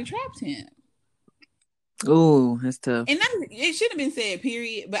like somebody trapped him. Oh, that's tough. And it should have been said,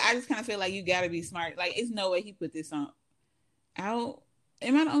 period. But I just kind of feel like you got to be smart. Like, it's no way he put this on out.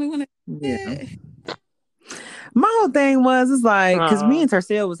 Am I the only one? Yeah. My whole thing it's like, because me and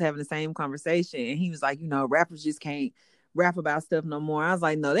Tercel was having the same conversation, and he was like, rappers just can't rap about stuff no more. I was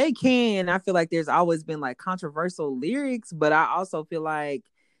like, no, they can. I feel like there's always been like controversial lyrics, but I also feel like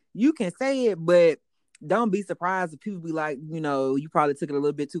you can say it, but don't be surprised if people be like, you probably took it a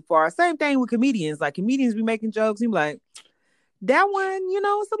little bit too far. Same thing with comedians. Like, comedians be making jokes, and be like, that one,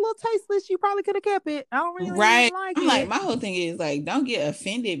 it's a little tasteless. You probably could have kept it. I don't really like it. I'm like, my whole thing is like, don't get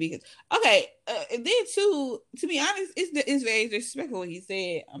offended because, okay, then too, to be honest, it's very disrespectful what he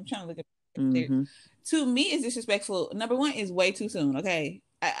said. I'm trying to look at it. To me, it's disrespectful. Number one, is way too soon. Okay.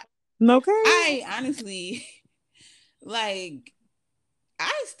 I honestly, like,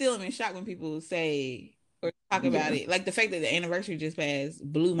 I still am in shock when people say or talk about it. Like, the fact that the anniversary just passed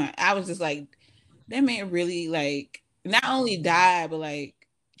blew my. I was just like, that man really, like, not only died, but like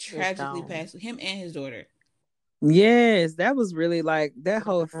tragically passed, him and his daughter. Yes, that was really like that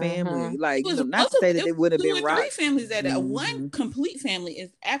whole family. Like, not to say that it would have been right. 3 families that one complete family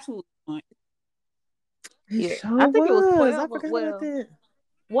is absolutely fine. Yeah, I think it was 12. I forgot that.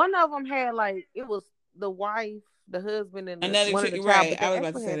 One of them had like it was the wife, the husband, and another one of the right. I was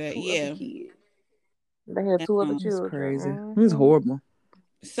about to say that. Yeah, they had 2 other children. Crazy. It was horrible.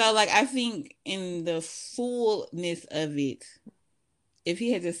 So, like, I think in the fullness of it, if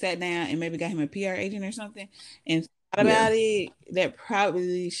he had just sat down and maybe got him a PR agent or something and thought about it, that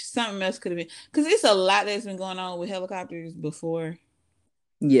probably something else could have been. Because it's a lot that's been going on with helicopters before.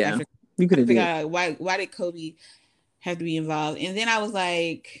 Yeah, you could have figured out why did Kobe have to be involved? And then I was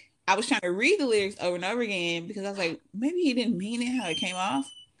like, I was trying to read the lyrics over and over again because I was like, maybe he didn't mean it how it came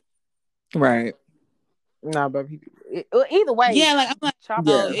off. Right. No, but either way, yeah, like I'm like,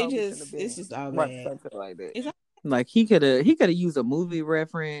 it's just all bad. Something like that. Like he could have used a movie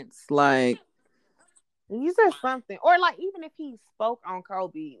reference, like you said something, or like even if he spoke on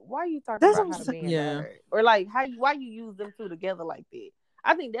Kobe, why are you talking about how the man died, or like why you use them two together like that?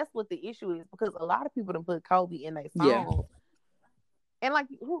 I think that's what the issue is because a lot of people done put Kobe in their song, and like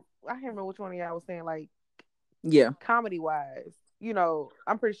I can't remember which one of y'all was saying like, comedy wise.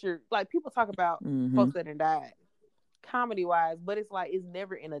 I'm pretty sure like people talk about folks that died comedy wise, but it's like it's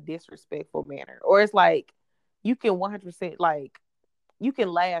never in a disrespectful manner, or it's like you can 100% like you can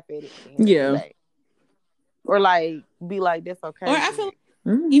laugh at it, or like be like that's okay. Or I feel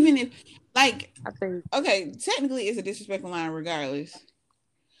even if like I think okay, technically it's a disrespectful line regardless,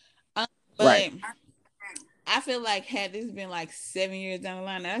 but I feel like had this been like 7 years down the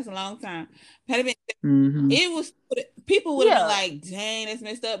line, now that's a long time. Had it been, it was people would have been like, "Dang, that's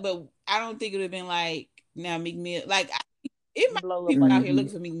messed up." But I don't think it would have been like now Meek Mill. Like it might be people out here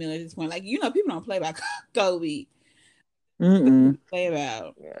looking for Meek Mill at this point. Like people don't play about Kobe. Play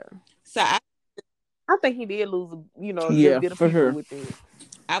about. Yeah. So I think he did lose. A good bit of people with it.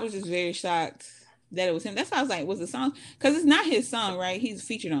 I was just very shocked that it was him. That's why I was like, "Was the song?" Because it's not his song, right? He's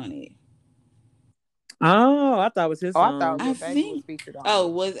featured on it. Oh, I thought it was his song. I thought I think was featured on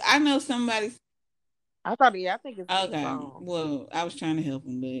it. Was I know somebody? I thought I think it's his okay. Song. Well, I was trying to help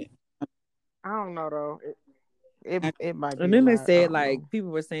him, but I don't know though. It might be. And then they said like people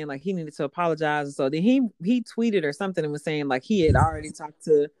were saying like he needed to apologize. So then he tweeted or something and was saying like he had already talked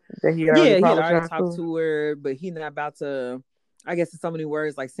to he had already talked to her, but he's not about to, I guess in so many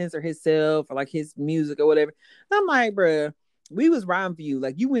words, like censor himself or like his music or whatever. And I'm like, bruh, we was riding for you.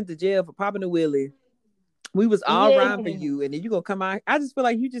 Like you went to jail for popping a wheelie. We was all riding for you, and then you gonna come out. I just feel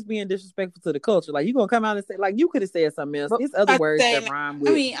like you just being disrespectful to the culture. Like you gonna come out and say, like you could have said something else. It's other words that rhyme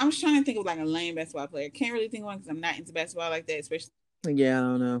with. I mean, I'm trying to think of like a lame basketball player. Can't really think of one because I'm not into basketball like that, especially. Yeah, I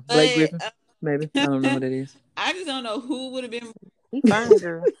don't know. Blake Griffin, maybe. I don't know what it is. I just don't know who would have been. Who would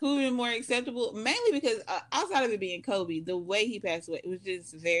have been more acceptable? Mainly because outside of it being Kobe, the way he passed away, it was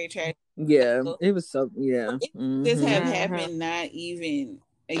just very tragic. Yeah, it was so. Yeah, this have happened not even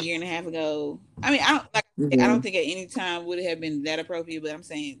a year and a half ago. I mean, I don't think at any time would it have been that appropriate, but I'm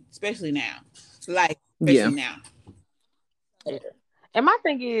saying especially now. Like especially now. Yeah. And my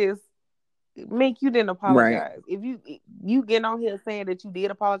thing is Mink, you didn't apologize. Right. If you get on here saying that you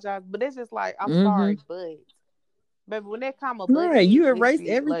did apologize, but it's just like, I'm sorry, but baby, when that comma, right, you erased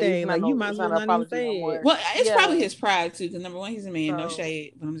everything. Like you might as well not even say it. Well, it's probably his pride too. Because number one, he's a man, no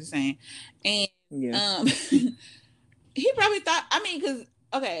shade. But I'm just saying, and he probably thought. I mean, because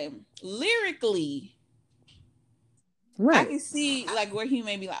lyrically, right, I can see like where he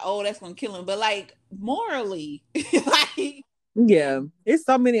may be like, oh, that's gonna kill him, but like morally, like. Yeah, it's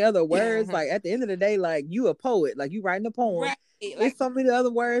so many other words. Like at the end of the day, like you a poet, like you writing a poem. Right. Like, there's so many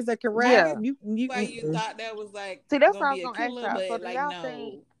other words that can rap. You thought that was like, see, that's what I was gonna ask y'all. So like, y'all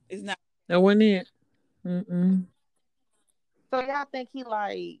think it's not? That wasn't it. Mm-mm. So y'all think he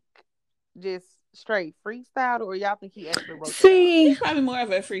like just straight freestyled, or y'all think he actually wrote? See, he's probably more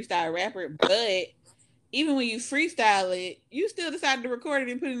of a freestyle rapper, but even when you freestyle it, you still decided to record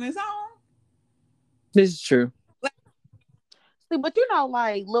it and put it in a song. This is true. See, but you know,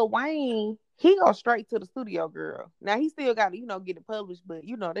 like Lil Wayne, he goes straight to the studio, girl. Now he still got to, get it published, but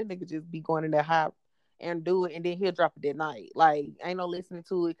that nigga just be going in there hot and do it, and then he'll drop it that night. Like, ain't no listening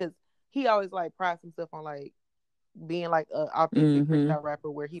to it, because he always like prides himself on like being like an authentic freestyle rapper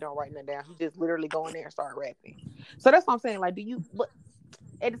where he don't write nothing down. He just literally go in there and start rapping. So that's what I'm saying. Like, but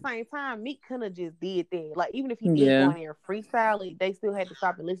at the same time, Meek couldn't have just did that. Like, even if he did go in there and freestyle it, they still had to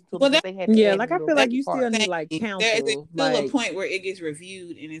stop and listen to it. Well, they had to like I feel like you still need like counsel. There's still a point where it gets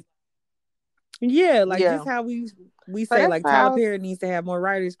reviewed and it's just how we say like Tyler Perry needs to have more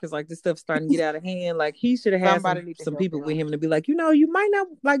writers, because like this stuff's starting to get out of hand. Like he should have had some people with him to be like, you might not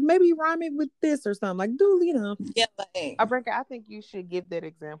like maybe rhyme it with this or something. Like, Yeah, like I think you should give that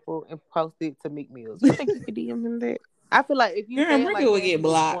example and post it to Meek Mills. You think you could DM him that? I feel like if you say like would get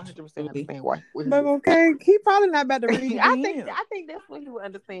blocked. 100% understand why. But okay, he probably not about to read it. I think that's when he would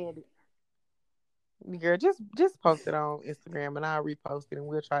understand it. Girl, just post it on Instagram and I'll repost it and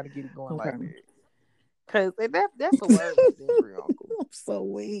we'll try to get it going like that. Cause that's a word right there for your uncle. I'm so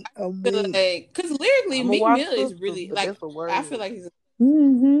weak. Because lyrically, Meek Mill is really like. I feel like he's.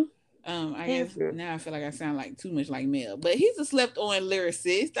 I guess now I feel like I sound like too much like Mel, but he's a slept-on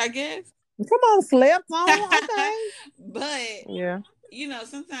lyricist, I guess. Come on, slept on, okay. But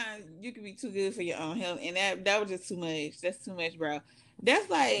sometimes you can be too good for your own health, and that was just too much. That's too much, bro. That's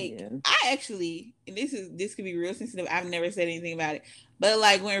like I actually, and this could be real sensitive. I've never said anything about it, but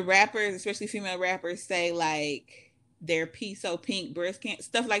like when rappers, especially female rappers, say like their pee so pink, breast cancer,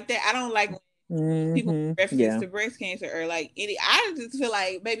 stuff like that. I don't like when people reference to breast cancer or like any. I just feel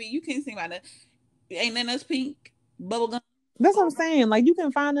like maybe you can't sing about it. Ain't nothing else pink, bubblegum. That's what I'm saying. Like you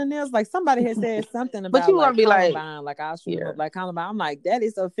can find nothing else. Like somebody has said something about, but you want to be Columbine, like I'll shoot him up like Columbine. I'm like, that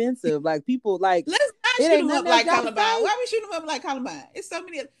is offensive. Like people like let's not shoot him up like Columbine. Why we shoot him up like Columbine? It's so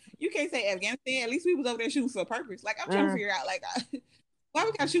many. You can't say Afghanistan. At least we was over there shooting for a purpose. Like I'm trying to figure out like why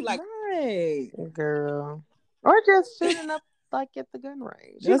we gotta shoot like girl, or just shooting up like at the gun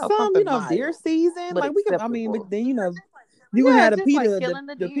range. Deer season. Like we could. I mean, but then you would have the PETA,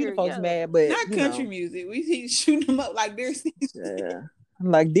 the PETA folks mad, but not country music. We see shooting them up like deer season.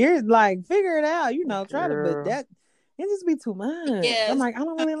 Like deer, like figure it out. Try to, but that it just be too much. Yeah, I'm like, I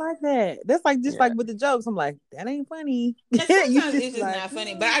don't really like that. That's like just like with the jokes. I'm like, that ain't funny. Sometimes it's just not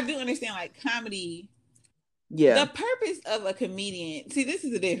funny, but I do understand like comedy. Yeah, the purpose of a comedian. See, this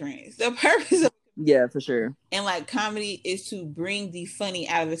is the difference. The purpose of for sure. And like comedy is to bring the funny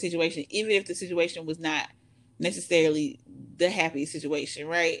out of a situation, even if the situation was not necessarily the happiest situation,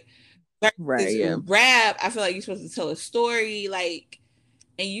 right? Right. Yeah. Rap, I feel like you're supposed to tell a story, like,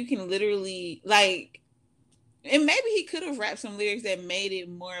 and you can literally like, and maybe he could have rapped some lyrics that made it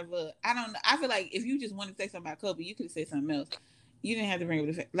more of a. I don't know. I feel like if you just wanted to say something about Kobe, you could have said something else. You didn't have to bring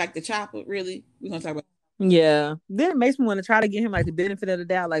it like the chopper. Really, we're gonna talk about. Yeah, then it makes me want to try to give him like the benefit of the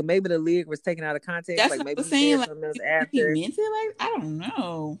doubt. Like maybe the lyric was taken out of context. That's like maybe he said like, something else after. He meant it. Like I don't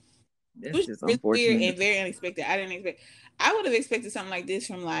know. That's it was just really weird and very unexpected. I didn't expect. I would have expected something like this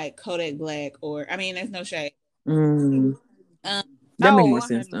from like Kodak Black, or I mean, there's no shade. That makes more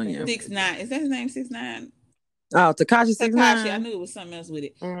sense, though. Yeah. 6ix9ine. Is that his name? 6ix9ine. Oh, Tekashi 6ix9ine. I knew it was something else with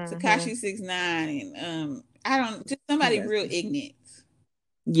it. Tekashi 6ix9ine, and I don't just somebody real ignorant.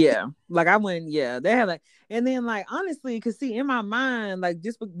 Yeah, like I went. Yeah, they had like, and then like honestly, cause see in my mind, like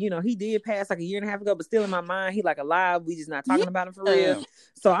just he did pass like a year and a half ago, but still in my mind, he like alive. We just not talking about him for real.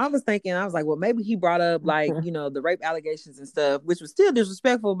 So I was thinking, I was like, well, maybe he brought up like the rape allegations and stuff, which was still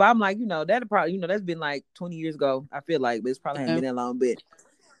disrespectful. But I'm like, that probably that's been like 20 years ago. I feel like, but it's probably hasn't been that long, but.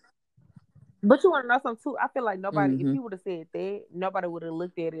 But you want to know something too? I feel like nobody, if he would have said that, nobody would have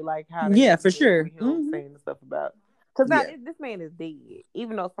looked at it like how. Yeah, for sure. Saying the stuff about. Because this man is dead,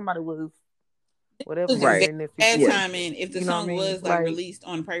 even though somebody was whatever. Very if bad timing. If the song I mean? was like released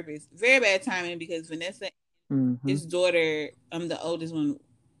on purpose, very bad timing because Vanessa, his daughter, the oldest one,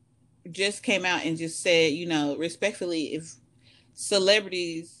 just came out and just said, you know, respectfully, if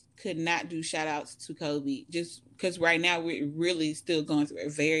celebrities could not do shout outs to Kobe, just because right now we're really still going through a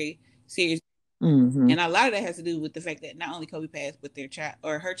very serious, and a lot of that has to do with the fact that not only Kobe passed, but their child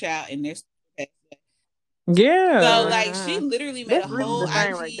or her child and their passed. Yeah. So like she literally made a whole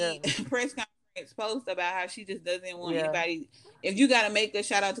IG press conference post about how she just doesn't want anybody. If you got to make a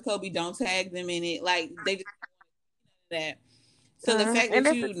shout out to Kobe, don't tag them in it. Like they just that. So the fact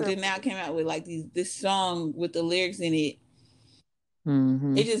that you did now came out with like this song with the lyrics in it,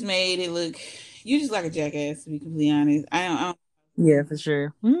 it just made it look. You just like a jackass, to be completely honest. I don't yeah, for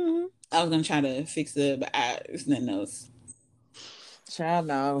sure. I was gonna try to fix it, but it's nothing else. Child,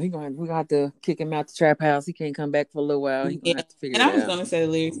 no, we gonna have to kick him out the trap house. He can't come back for a little while. He gonna have to figure it out. And I was gonna say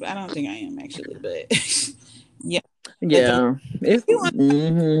the lyrics, but I don't think I am actually. But yeah. It's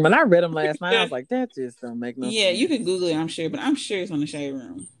when I read them last night, I was like, that just don't make no sense. Yeah, you can Google it, I'm sure, but I'm sure it's on the Shade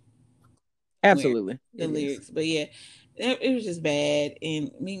Room. Absolutely. The lyrics. But yeah, it was just bad. And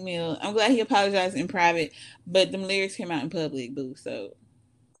Meek Mill, I'm glad he apologized in private, but them lyrics came out in public, boo. So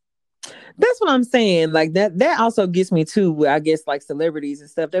that's what I'm saying. Like that also gets me too, I guess, like celebrities and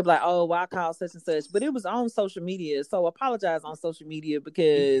stuff. They're like, oh, well, I call such and such, but it was on social media. So apologize on social media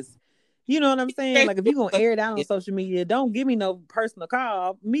because you know what I'm saying? Like if you're gonna air it out on social media, don't give me no personal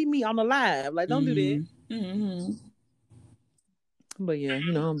call. Meet me on the live. Like don't do that. But yeah,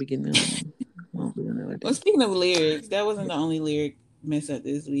 you know, I don't be getting them. Well, speaking of lyrics, that wasn't the only lyric mess up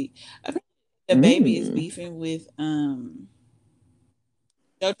this week. Apparently, the baby is beefing with JoJo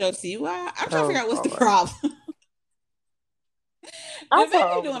Siwa. I'm trying to figure out what's the problem. The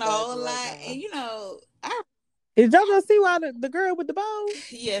baby doing a whole lot, and you know, is JoJo Siwa the girl with the bow?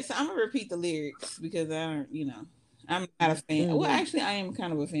 Yes, I'm gonna repeat the lyrics because I don't, you know, I'm not a fan. Well, actually, I am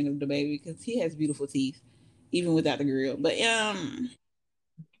kind of a fan of the baby because he has beautiful teeth, even without the grill. But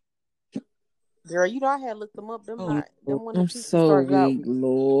girl, you know I had looked them up. Them I'm so weak,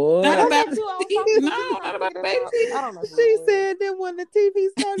 Lord. Not about not about baby. I don't know. She said that when the TV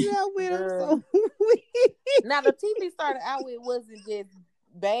started out with him, so now the TV started out with wasn't just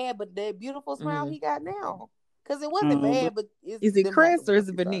bad, but that beautiful smile he got now. Because it wasn't bad, but is it crest or is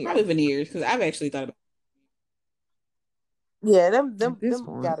it veneers? Probably veneers, because I've actually thought about it. Yeah, them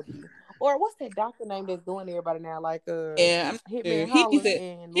gotta be. Or what's that doctor name that's doing everybody now? Like I'm Hitman Holler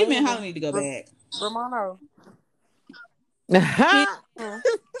and Hitman Holler need to go back. Romano. Baby,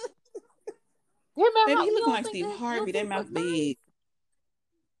 he looking like Steve Harvey. That mouth big.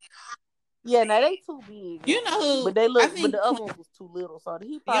 Yeah, now they too big. You know who? But they look. But the other one was too little, so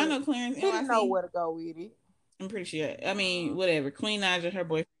he probably y'all know Clarence. He didn't know where to go with it. I'm pretty sure. I mean, whatever. Queen Naija, her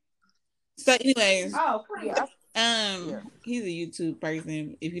boyfriend. So, anyways, he's a YouTube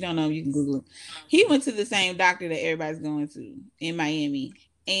person. If you don't know him, you can Google him. He went to the same doctor that everybody's going to in Miami,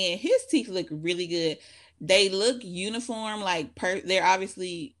 and his teeth look really good. They look uniform, like they're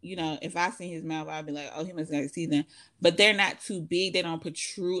obviously, you know, if I see his mouth, I'd be like, oh, he must have teeth then. But they're not too big. They don't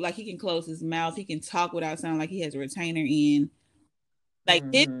protrude. Like he can close his mouth. He can talk without sounding like he has a retainer in. Like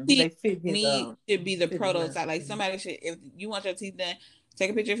his teeth should be the prototype. Like somebody should, if you want your teeth done, take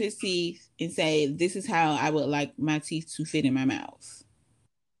a picture of his teeth and say, this is how I would like my teeth to fit in my mouth.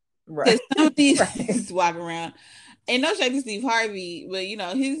 Right. Some of these just walk around. And no shade to Steve Harvey, but you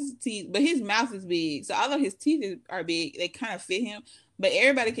know, his teeth, but his mouth is big. So although his teeth are big, they kind of fit him. But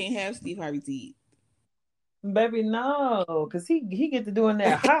everybody can't have Steve Harvey teeth. Baby, no, because he get to doing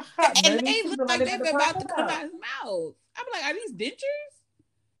that. Ha ha. And they look like they're about to come out his mouth. I'm like, are these dentures?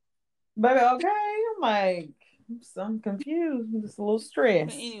 Baby, okay. I'm like, I'm confused. I'm just a little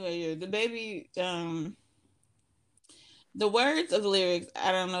stressed. But anyway, the baby, the words of the lyrics,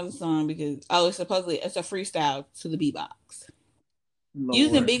 I don't know the song because it's supposedly it's a freestyle to the beatbox. Lord.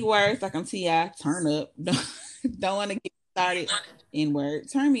 Using big words like I'm T.I., turn up. Don't want to get started in word.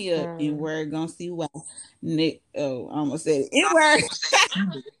 Turn me up in word. Gonna see why. Nick, I almost said it. In word.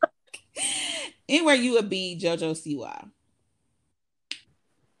 In word, you would be JoJo Siwa.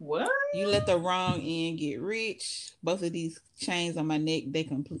 What? You let the wrong end get rich. Both of these chains on my neck, they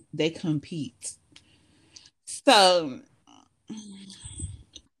compete. So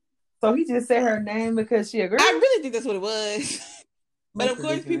he just said her name because she agreed? I really think that's what it was. But of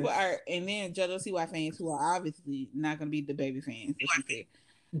course, people are, and then JoJo Siwa fans who are obviously not going to be the baby fans.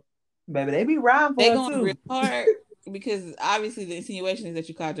 Baby, they be riding for they going real hard because obviously the insinuation is that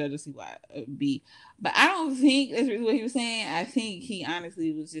you call JoJo Siwa B. But I don't think that's really what he was saying. I think he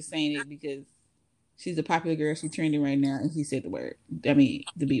honestly was just saying it because she's a popular girl. She's trending right now, and he said the word. I mean,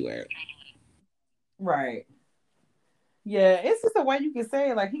 the B word. Right. Yeah, it's just a way you can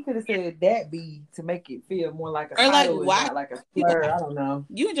say it. Like he could have said that be to make it feel more like a or like title and why not like a slur. I don't know.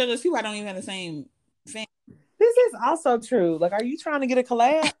 You and JoJo Siwa don't even have the same fan. This is also true. Like, are you trying to get a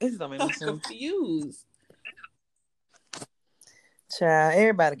collab? This don't make I'm no sense. confused. Child,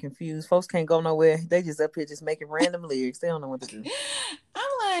 everybody confused. Folks can't go nowhere. They just up here just making random lyrics. They don't know what to do.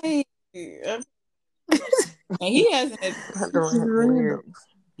 I'm like, and he hasn't.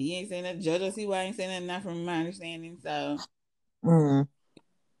 He ain't saying that. JoJo Siwa ain't saying that. Not from my understanding. So.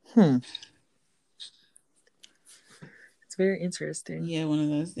 It's very interesting. Yeah, one of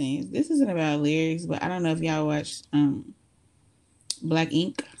those things. This isn't about lyrics, but I don't know if y'all watched Black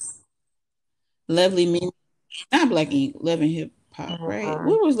Ink. Lovely Mimi. Not Black Ink. Love and Hip Hop, right?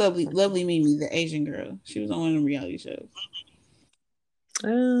 What was Lovely Mimi, the Asian girl? She was on one of the reality shows. I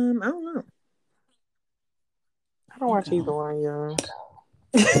don't know. I don't watch either one, y'all.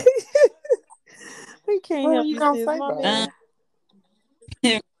 We can't help you say that.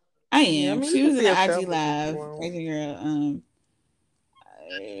 I am. She was in the IG Live. Asian girl.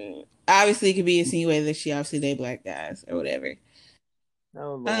 Obviously, it could be insinuated that she obviously dated black guys or whatever.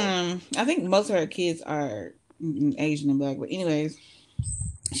 Oh, Lord. I think most of her kids are Asian and black, but anyways,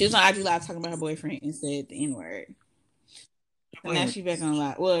 she was on IG Live talking about her boyfriend and said the N-word. And now she's back on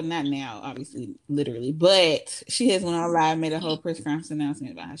live. Well, not now, obviously, literally, but she has went on live, made a whole press conference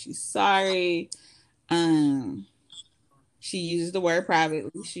announcement about how she's sorry. She uses the word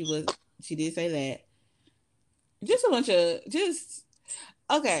privately. She did say that. Just a bunch of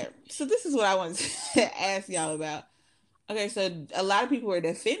okay. So this is what I wanted to ask y'all about. Okay, so a lot of people were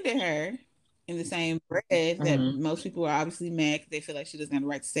defending her in the same breath that most people are obviously mad because they feel like she doesn't have the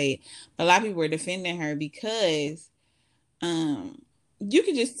right to say it. But a lot of people were defending her because you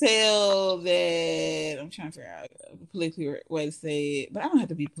can just tell that I'm trying to figure out a politically way to say it, but I don't have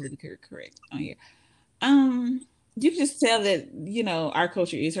to be politically correct on here. You can just tell that, you know, our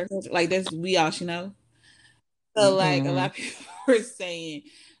culture is her culture. Like that's we all should know. So like a lot of people were saying,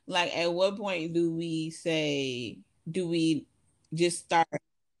 like, at what point do we just start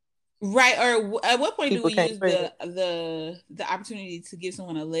right, or at what point people do we use the opportunity to give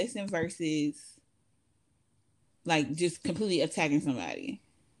someone a lesson versus like just completely attacking somebody?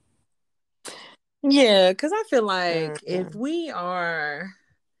 Yeah, because I feel like if we are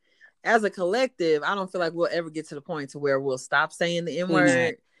as a collective, I don't feel like we'll ever get to the point to where we'll stop saying the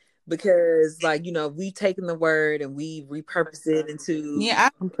N-word. Because, like, you know, we've taken the word and we repurposed it into. Yeah,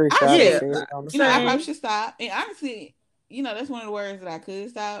 I'm pretty sure. I probably should stop. And honestly, you know, that's one of the words that I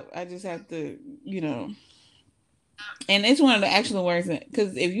could stop. I just have to, you know. And it's one of the actual words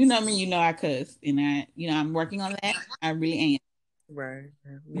because if you know me, you know I cuss, and I'm working on that. I really am. Right.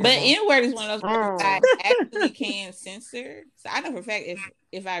 Yeah. But N-word is one of those words I actually can censor. So I know for a fact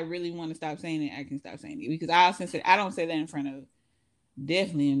if I really want to stop saying it, I can stop saying it because I'll censor. I don't say that in front of.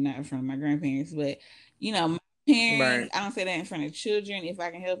 Definitely not in front of my grandparents, but you know, my parents, I don't say that in front of children if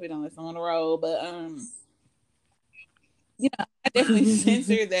I can help it unless I'm on the road. But you know, I definitely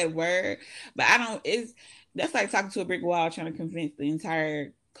censor that word. But that's like talking to a brick wall trying to convince the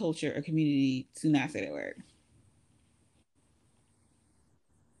entire culture or community to not say that word.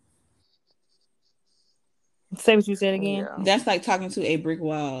 Say what you said again. Yeah. That's like talking to a brick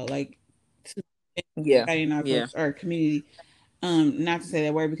wall, like to everybody in our culture or community. Not to say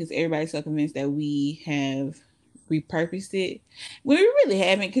that word because everybody's so convinced that we have repurposed it when we really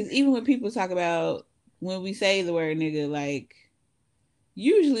haven't. Because even when people talk about when we say the word nigga, like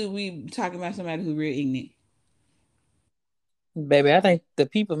usually we talking about somebody who real ignorant. Baby, I think the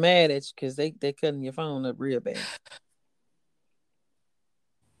people mad at you because they cutting your phone up real bad.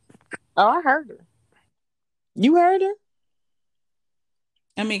 Oh, I heard her. You heard her?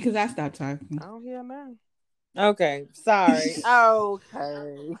 I mean, because I stopped talking. I don't hear now. Okay, sorry.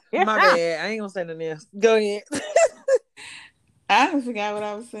 Okay. My bad. I ain't gonna say nothing else. Go ahead. I forgot what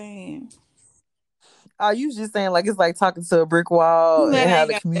I was saying. Oh, you was just saying like it's like talking to a brick wall and how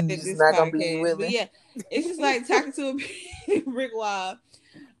the community is not gonna be willing. But yeah, it's just like talking to a brick wall,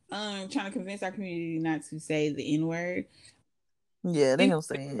 trying to convince our community not to say the N-word. Yeah, they gonna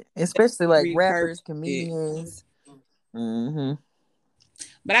say it, especially like rappers, comedians.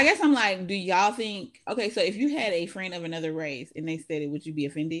 But I guess I'm like, do y'all think? Okay, so if you had a friend of another race and they said it, would you be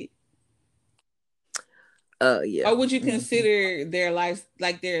offended? Yeah. Or would you consider their life,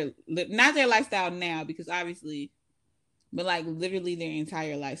 like not their lifestyle now, because obviously, but like literally their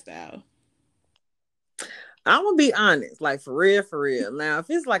entire lifestyle? I'm gonna be honest, like for real. Now, if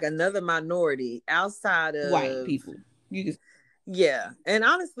it's like another minority outside of white people, Yeah, and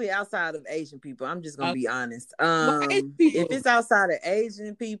honestly, outside of Asian people, I'm just gonna be honest. If it's outside of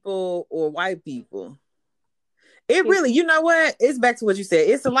Asian people or white people, it really, you know what? It's back to what you said.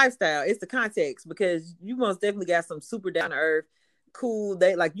 It's the lifestyle. It's the context, because you most definitely got some super down to earth, cool.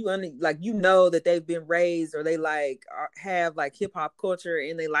 They like you know that they've been raised, or they like have like hip hop culture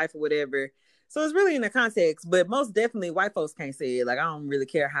in their life or whatever. So it's really in the context, but most definitely white folks can't say it. Like, I don't really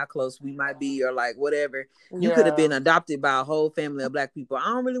care how close we might be or like whatever. You could have been adopted by a whole family of black people. I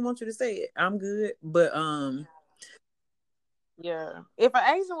don't really want you to say it. I'm good. But yeah. If an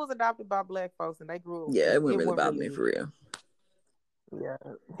Asian was adopted by black folks and they grew up, yeah, it wouldn't really bother me for real. Yeah.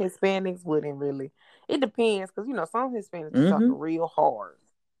 Hispanics wouldn't really. It depends, because you know some Hispanics be talking real hard.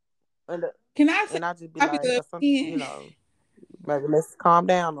 Can I say, and I just be like, you know, maybe let's calm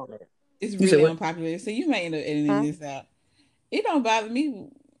down on it. It's really unpopular, so you may end up editing this out. It don't bother me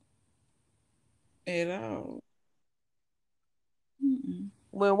at all.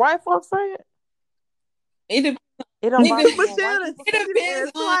 When white folks say it, it don't bother me. It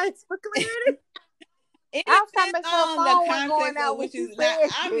depends on clarity. It depends on the context of which is not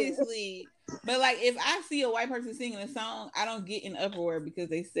obviously, but like if I see a white person singing a song, I don't get in uproar because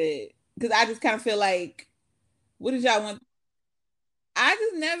they said, because I just kind of feel like, what did y'all want? I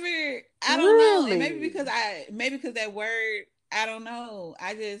just never, I don't know. And maybe because that word, I don't know.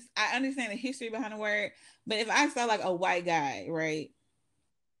 I understand the history behind the word, but if I saw like a white guy, right,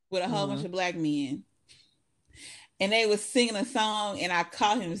 with a whole bunch of black men, and they was singing a song and I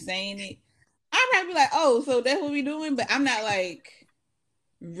caught him saying it, I'd probably be like, oh, so that's what we doing? But I'm not like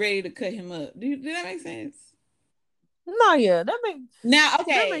ready to cut him up. Did that make sense? No, yeah, that makes now.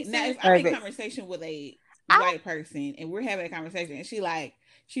 Okay, that makes now sense. If I'm in conversation with a white person and we're having a conversation and she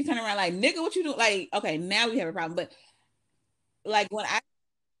turned around like, nigga, what you do? Like, okay, now we have a problem. But like when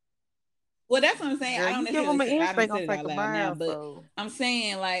well, that's what I'm saying. Girl, I don't necessarily say it out loud now, but I'm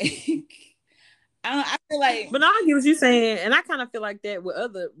saying like, I feel like, but I get what you're saying, and I kind of feel like that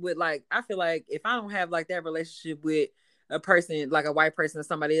I feel like if I don't have like that relationship with a person, like a white person or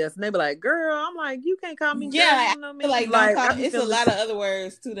somebody else, and they be like, girl, I'm like, you can't call me girl, yeah, you know me? Like it's a lot of other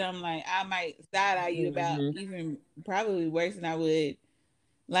words to them. Like I might side eye you about even probably worse than I would.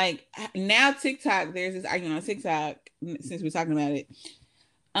 Like now TikTok, there's this argument on TikTok, since we're talking about it,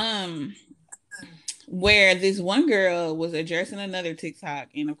 where this one girl was addressing another TikTok,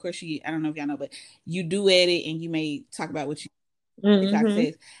 and of course I don't know if y'all know, but you do edit and you may talk about what TikTok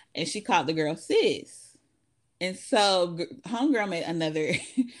says, and she called the girl sis. And so homegirl made another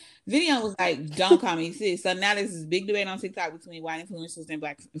video and was like, don't call me sis. So now there's this big debate on TikTok between white influencers and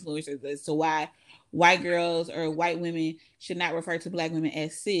black influencers as to why white girls or white women should not refer to black women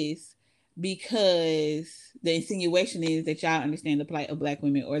as sis, because the insinuation is that y'all understand the plight of black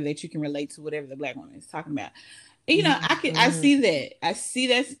women, or that you can relate to whatever the black woman is talking about. And, you know, I see that.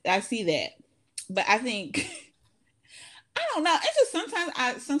 But I think I don't know. It's just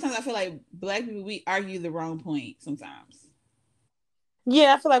sometimes I feel like black people, we argue the wrong point sometimes.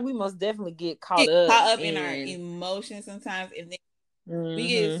 Yeah, I feel like we most definitely get caught up in our emotions sometimes, and then we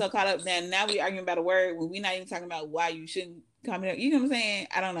get so caught up that now we arguing about a word when we're not even talking about why you shouldn't comment. You know what I'm saying?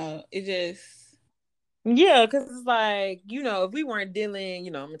 I don't know. It just Yeah, because it's like, you know, if we weren't dealing, you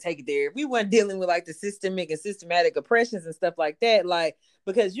know, I'm gonna take it there. If we weren't dealing with like the systemic and systematic oppressions and stuff like that, like,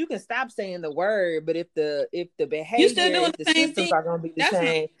 because you can stop saying the word, but if the behavior, if the systems thing are gonna be the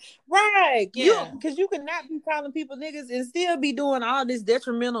same, right? Yeah, because you cannot be calling people niggas and still be doing all this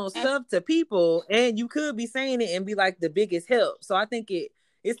detrimental stuff to people, and you could be saying it and be like the biggest help. So I think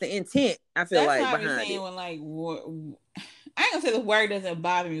it's the intent. I feel like behind it. When like I ain't gonna say the word doesn't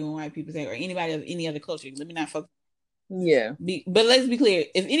bother me when white people say it, or anybody of any other culture. Let me not focus. Yeah. But let's be clear.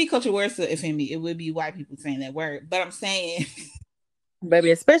 If any culture were to offend me, it would be white people saying that word. But I'm saying,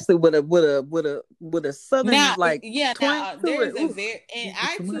 baby, especially with a southern now, like there's and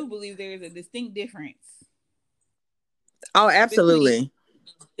I too believe there is a distinct difference. Oh, absolutely.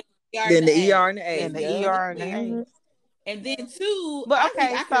 Then the ER and the A. And the ER and the A. And then too, but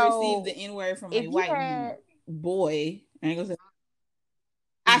okay, I can receive the N word from a white boy. I ain't gonna say.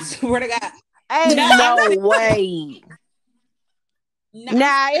 I swear to God, ain't no way.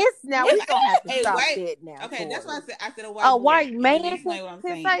 Now we gonna have to stop that now. Okay, that's why I said a white boy. White man can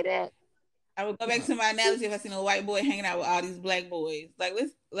say that. I would go back to my analogy if I seen a white boy hanging out with all these black boys.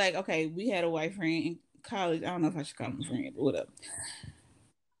 Okay, we had a white friend in college. I don't know if I should call him a friend, but whatever.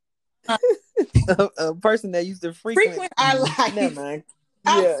 A person that used to frequent our life. Never mind.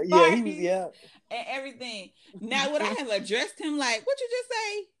 Yeah, he was, and everything. Now, would I have addressed him like, what you just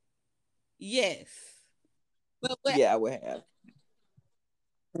say? Yes. But I would have.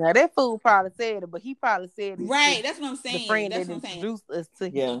 Now that fool probably said it, but he probably said it. Right, that's what I'm saying. The friend that's that what I'm introduced us to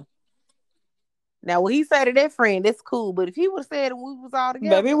him. Yeah. Now, when he said to that friend, that's cool. But if he would have said it when we was all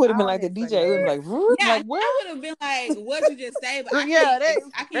together, maybe it would have been like the DJ. It would have been like, yeah, like what? I would have been like, what you just say? But I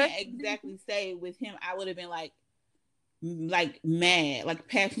can't exactly say with him. I would have been like mad, like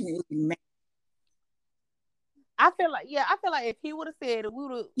passionately mad. I feel like if he would have said it, we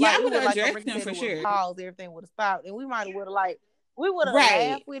would have. Yeah, I would have addressed him for sure. Paused, everything would have stopped, and we might have laughed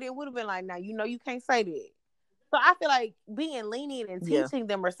with it. Would have been like, "Now you can't say that." So I feel like being lenient and teaching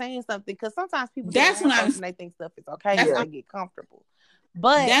them or saying something, because sometimes people they think stuff is okay and they get comfortable.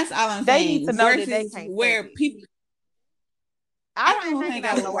 But that's all I'm saying. They need to know that they can't where people. I don't hang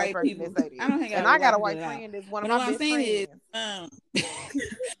out with no white people. I don't hang out, and I got a white friend that's one of my best friends.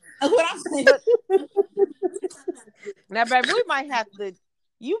 What I'm saying. Now, baby, you might have to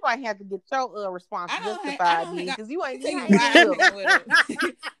get your response justified because you ain't.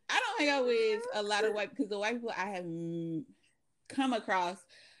 I don't hang out with a lot of white, because the white people I have come across.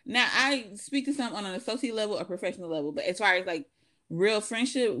 Now, I speak to some on an associate level or professional level, but as far as like real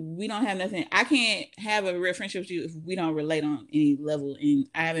friendship, we don't have nothing. I can't have a real friendship with you if we don't relate on any level, and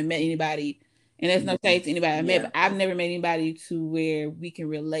I haven't met anybody. And there's no shade to anybody I met, but I've never met anybody to where we can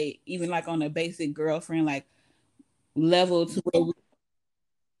relate, even like on a basic girlfriend like level, to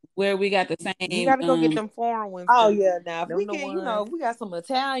where we got the same. You gotta go get them foreign ones. Oh yeah, now if we can, we got some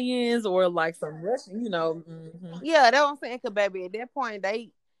Italians or like some Russian, Mm-hmm. Yeah, that's what I'm saying. Cause baby, at that point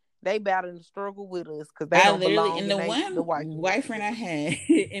they battling the struggle with us because they don't belong. And the white friend I had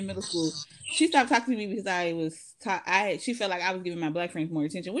in middle school, she stopped talking to me because I was she felt like I was giving my black friends more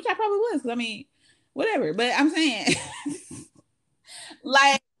attention, which I probably was. Cause I mean, whatever. But I'm saying,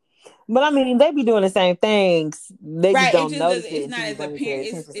 like. But I mean, they be doing the same things. They just don't notice it. It's not as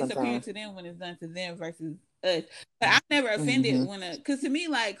apparent. It's apparent to them when it's done to them versus us. But I'm never offended because to me,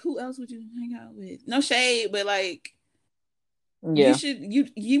 like, who else would you hang out with? No shade, but like,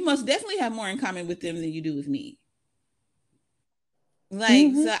 you must definitely have more in common with them than you do with me.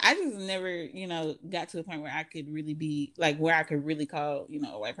 Like, so I just never, got to a point where I could really be like, where I could really call,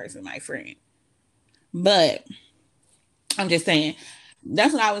 a white person my friend. But I'm just saying.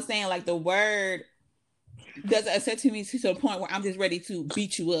 That's what I was saying. Like the word doesn't affect me to the point where I'm just ready to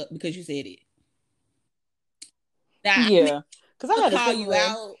beat you up because you said it. Now, because I call you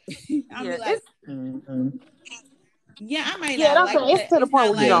out. I'll be like, I might not like it. It's to the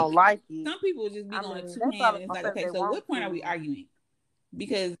point where you don't like it. Some people just be going too hand, and it's like, okay, so what point are we arguing?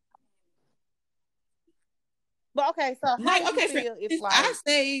 Because, but okay, so how do you feel if like I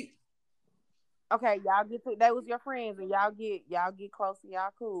say. Okay, y'all that was your friends, and y'all get close and y'all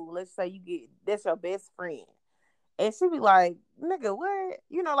cool. Let's say that's your best friend, and she be like, "Nigga, what?"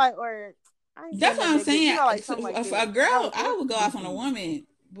 Or that's what I'm saying. For a girl, I would go off on a woman.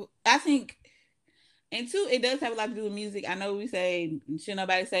 I think, and two, it does have a lot to do with music. I know we say should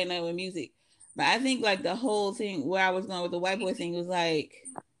nobody say nothing with music, but I think like the whole thing where I was going with the white boy thing was like,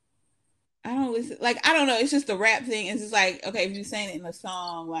 I don't listen. Like I don't know. It's just the rap thing. It's just like, okay, if you're saying it in a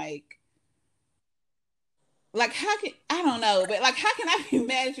song, like how can I don't know, but like how can I be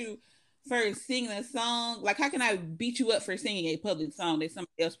mad at you for singing a song? Like how can I beat you up for singing a public song that somebody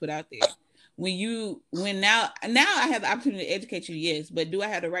else put out there? When now I have the opportunity to educate you, yes, but do I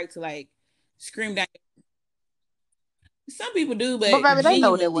have the right to like scream down? Some people do, but baby, they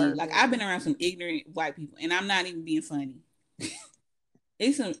know that word. Like I've been around some ignorant white people, and I'm not even being funny.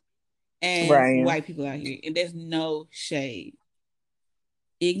 It's some white people out here, and there's no shade.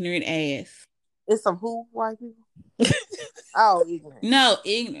 Ignorant ass. It's some who white people? Oh, ignorant. No,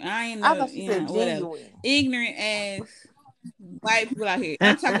 ignorant. I ain't know. I thought you said genuine. Ignorant ass white people out here.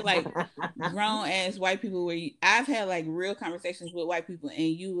 I'm talking like grown ass white people where I've had like real conversations with white people, and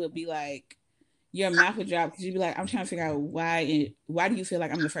you will be like, your mouth would drop because you'd be like, I'm trying to figure out why do you feel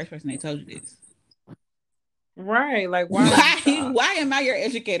like I'm the first person that told you this? Right. Like why am I your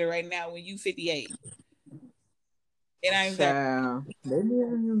educator right now when you 58? And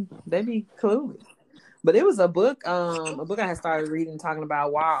they be clueless. But it was a book I had started reading talking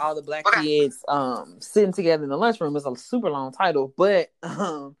about why all the black kids sitting together in the lunchroom. It's a super long title, but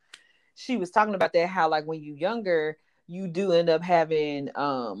she was talking about that, how like when you're younger, you do end up having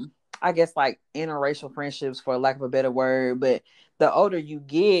I guess like interracial friendships, for lack of a better word. But the older you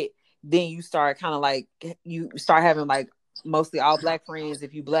get, then you start kind of like you start having like mostly all black friends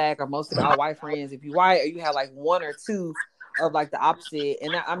if you black, or mostly all white friends if you white, or you have like one or two of like the opposite.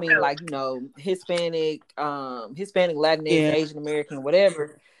 And I mean like, Hispanic, Latinx, Asian American,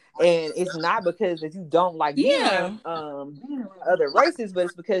 whatever. And it's not because that you don't like them, other races, but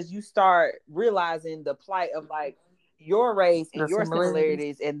it's because you start realizing the plight of like your race and The your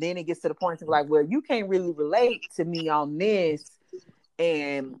similarities, and then it gets to the point to like, well, you can't really relate to me on this,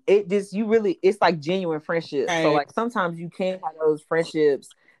 and it just it's like genuine friendships. Right. So like sometimes you can't have those friendships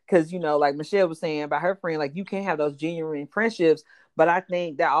because, you know, like Michelle was saying about her friend, like you can't have those genuine friendships. But I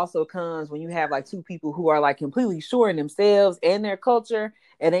think that also comes when you have like two people who are like completely sure in themselves and their culture,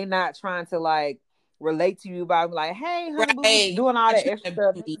 and they not trying to like relate to you by like, hey, honey, boo, doing all that extra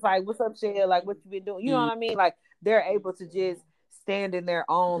stuff. It's like, what's up, Shell? Like, what you been doing? You know what I mean? Like, they're able to just stand in their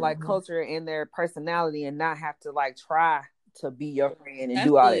own like culture and their personality and not have to like try to be your friend and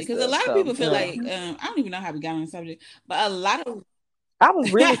do all that stuff. Because a lot of people feel like I don't even know how we got on the subject, but a lot of I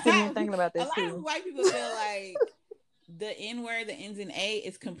was really sitting here thinking about that too. A lot of white people feel like the N word, the ends in A,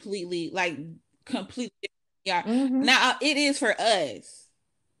 is completely yeah. Now it is for us,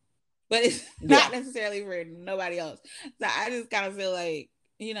 but it's not necessarily for nobody else. So I just kind of feel like,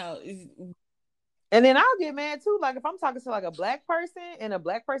 you know. And then I'll get mad too. Like if I'm talking to like a black person and a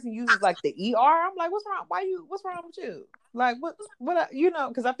black person uses like the ER, I'm like, what's wrong? What's wrong with you? Like what, you know,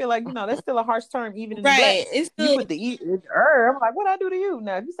 because I feel like, you know, that's still a harsh term even in the black. It's still, you put the I'm like, what I do to you?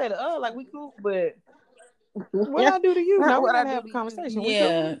 Now if you say the like we cool, but what I do to you? Now we're gonna have a conversation.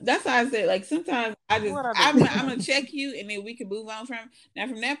 Yeah, that's why I said like sometimes I'm gonna check you and then we can move on from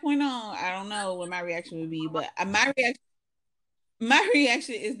that point on. I don't know what my reaction would be, but my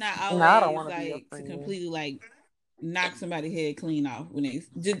reaction is not always like to completely like knock somebody's head clean off when it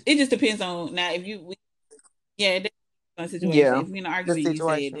just depends on now if you it depends on the situation. Yeah, if you're in an argument you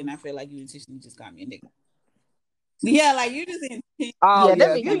say it, then I feel like you intentionally just got me a nigga. Yeah, like you just if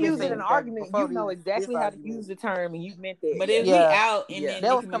you use it in an argument, you know exactly how to use the term and you meant that. But if we out and then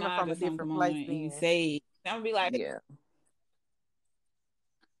that was coming from a different place and you say I'm gonna be like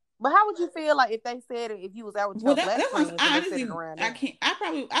But how would you feel like if they said it if you was out with your black friends and they said it around there?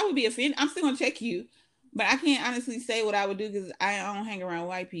 I would be offended. I'm still gonna check you, but I can't honestly say what I would do because I don't hang around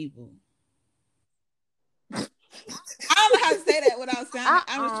white people. I don't know how to say that without sounding.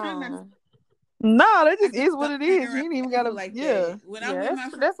 I was trying not to. No, that just is what it is. You ain't even gotta like that. When I'm with my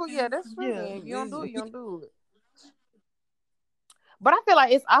friends, that's true. If you don't do it, you don't do it. But I feel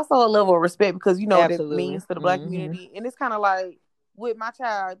like it's also a level of respect because you know what it means to the black community, and it's kind of like with my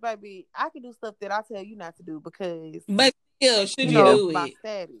child, baby, I can do stuff that I tell you not to do because. But still, should you do it? My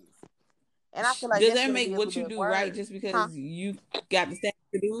status. And I feel like does that make what you do right just because you got the status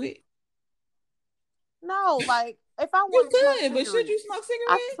to do it? No, like if I want to smoke but should you smoke cigarettes?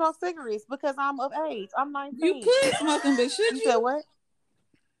 I can smoke cigarettes because I'm of age. I'm 19. You could smoke them, but should you? You said what?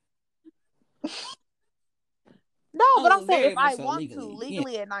 No, but I'm saying if I want to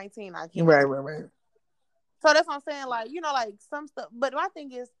legally at 19, I can. Right. So that's what I'm saying. Like, you know, like some stuff. But my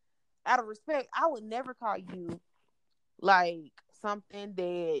thing is, out of respect, I would never call you like something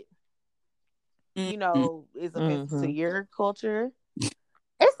that you know is offensive to your culture.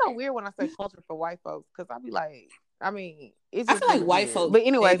 It's so weird when I say culture for white folks because I be like, I mean, it's just I feel like white folks. But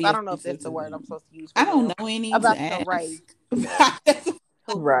anyways, I don't know if that's the word I'm supposed to use. I don't know any about the race.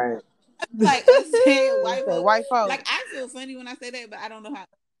 Right. Like I said, white folks. Like I feel funny when I say that, but I don't know how.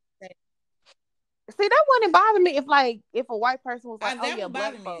 See, that wouldn't bother me if a white person was like, "Oh yeah,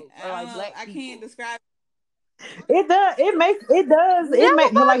 black folks," or like black people. I can't describe. It does. It does. It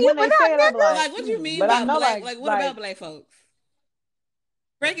makes like when they say it, I'm like, what do you mean by black? Like, what about black folks?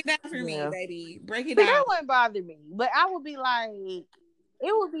 Break it down for me, baby. Break it down. That wouldn't bother me, but I would be like, it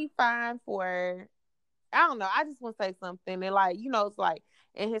would be fine for. I don't know. I just want to say something, and like, you know, it's like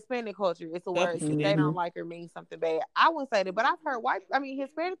in Hispanic culture, it's a word that they don't like or mean something bad. I wouldn't say that, but I've heard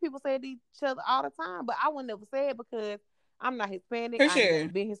Hispanic people say it to each other all the time, but I would never say it because I'm not Hispanic. For sure.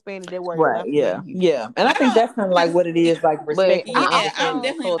 Being Hispanic, that word. Right. Yeah. And I think that's kind of like what it is, like respect. I'm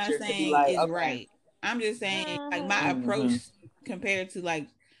definitely not saying like, it's right. I'm just saying like my approach compared to like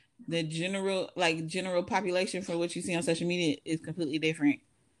the general population for what you see on social media is completely different.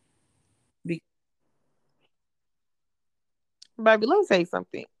 Baby, let me say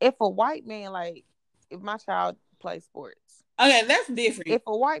something. If a white man, like, if my child plays sports, okay, that's different. If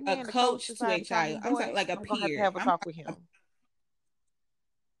a white man, a coach to a child, I'm saying like a peer, have to have a talk with him.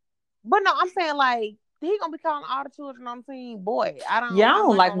 But no, I'm saying like he gonna be calling all the children on the team boy. I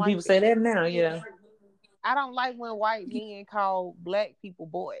don't like when people say that now. Yeah, I don't like when white men call black people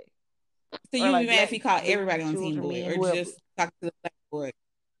boy. So you be mad if he called everybody on the team boy, or just talk to the black boy?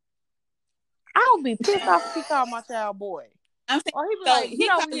 I would be pissed off if he called my child boy. Or he'd be like, you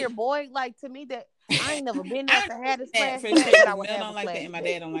know, when you're boy, like to me that I ain't never been there to have this class. But I would don't like that, and my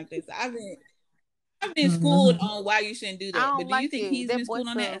dad don't like this. I've been schooled on why you shouldn't do that. But do you think he's been schooled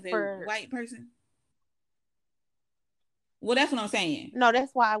on that as a white person? Well, that's what I'm saying. No,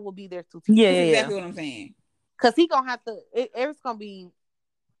 that's why I will be there to teach. Yeah, that's exactly what I'm saying. Cause he gonna have to. It's gonna be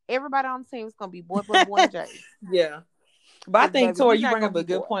everybody on the team is gonna be boy, and Jay. Yeah. But I think, Tori, you bring up a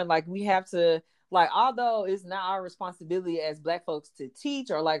good point. Like, we have to, like, although it's not our responsibility as Black folks to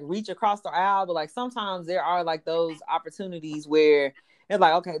teach or like reach across the aisle, but like sometimes there are like those opportunities where it's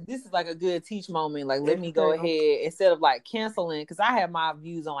like, okay, this is like a good teach moment. Like, let me go ahead instead of like canceling, because I have my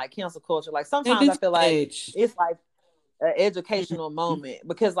views on like cancel culture. Like, sometimes I feel like it's like an educational moment,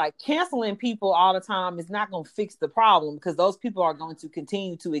 because like canceling people all the time is not going to fix the problem, because those people are going to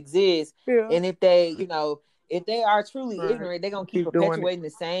continue to exist. And if they, if they are truly ignorant, they're gonna keep perpetuating the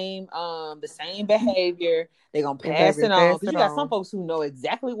same behavior. They're gonna pass it on. Because you got some folks who know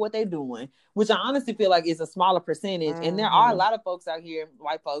exactly what they're doing, which I honestly feel like is a smaller percentage. And there are a lot of folks out here,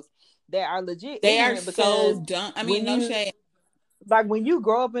 white folks, that are legit. They are so dumb. I mean, no shade. Like, when you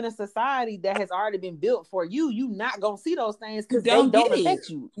grow up in a society that has already been built for you, you not gonna see those things because they don't affect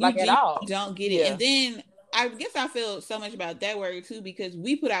you like at all. Don't get it. And then I guess I feel so much about that word too, because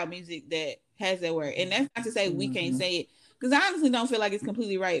we put out music that has that word, and that's not to say we can't say it, because I honestly don't feel like it's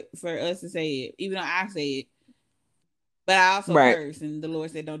completely right for us to say it, even though I say it. But I also curse, and the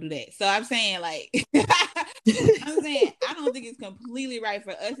Lord said don't do that. So I'm saying, like, I don't think it's completely right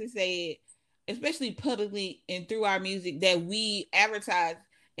for us to say it, especially publicly and through our music that we advertise.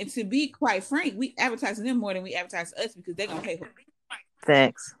 And to be quite frank, we advertise them more than we advertise us, because they're gonna pay for it.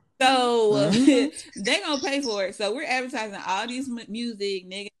 Thanks. So they're gonna pay for it. So we're advertising all these music,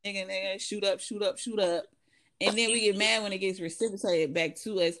 nigga, shoot up. And then we get mad when it gets reciprocated back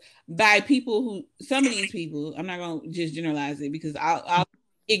to us by people who, some of these people, I'm not gonna just generalize it because I'll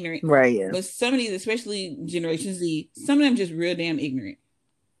ignorant. Right, yeah. But some of these, especially Generation Z, some of them just real damn ignorant.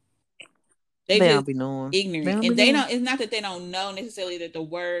 They just don't be knowing. Ignorant. And they don't, it's not that they don't know necessarily that the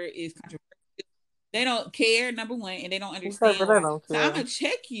word is controversial. They don't care, number one, and they don't understand. So I'm gonna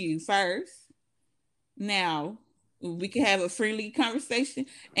check you first. Now we can have a friendly conversation,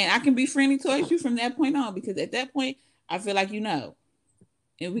 and I can be friendly towards you from that point on, because at that point I feel like and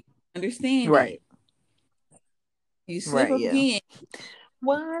we understand. Right. You slip up again.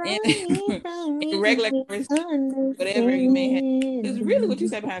 In regular conversation, whatever you may have, it's really what you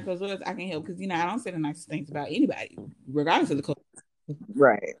say behind closed doors. I can help, because I don't say the nicest things about anybody, regardless of the culture.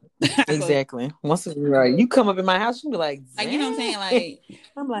 Right. Exactly. Once you come up in my house, you be like, you know what I'm saying? Like,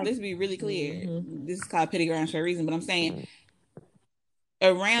 I'm like, let's be really clear. This is called petty ground for a reason, but I'm saying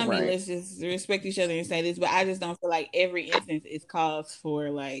around me, let's just respect each other and say this. But I just don't feel like every instance is cause for,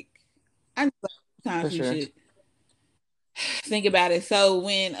 like, I just sometimes we should think about it. So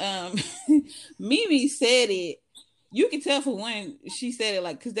when Mimi said it, you can tell for one, she said it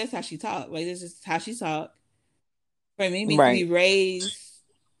like, because that's how she talked. Like, this is how she talked. For Mimi to be raised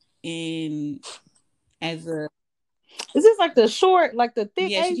as a, is this like the short, like the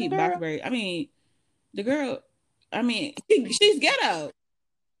thick? Yeah, she keep Boxberry. I mean, the girl. I mean, she's ghetto.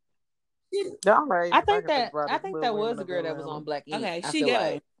 I think that was the girl that was on Black Ink. Okay, she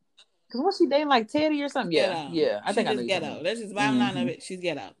ghetto. Like. Cause was she dating like Teddy or something? Yeah. I think I know ghetto. That's just bottom line of it. She's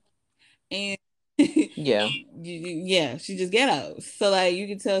ghetto, and she's just ghetto. So like, you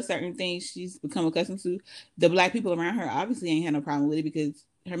can tell certain things she's become accustomed to. The Black people around her obviously ain't had no problem with it, because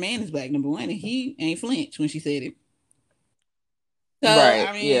her man is Black, number one, and he ain't flinch when she said it. So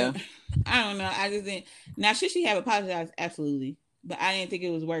I mean, I don't know. I just didn't. Now, should she have apologized? Absolutely, but I didn't think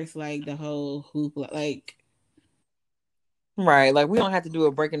it was worth like the whole hoop, like. Right, like we don't have to do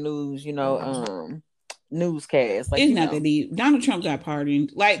a breaking news, newscast. Like, it's not that deep. Donald Trump got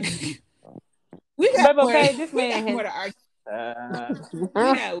pardoned. Like, we got this man more to argue. We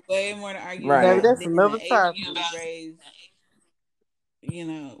got way more to argue. Right, that's another topic.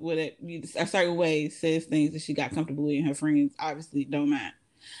 With a certain way says things that she got comfortable with, and her friends obviously don't mind.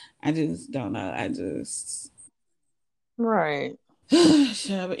 I just don't know. Right.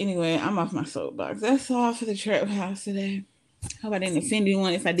 But anyway, I'm off my soapbox. That's all for the Trap House today. Hope I didn't offend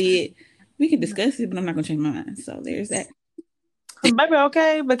anyone. If I did, we can discuss it, but I'm not gonna change my mind. So there's that. Maybe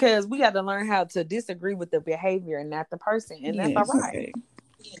okay, because we got to learn how to disagree with the behavior and not the person, and that's all right.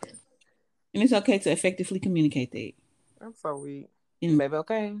 Okay. And it's okay to effectively communicate that. I'm so weak. Maybe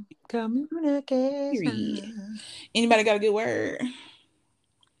okay. Communication. Anybody got a good word?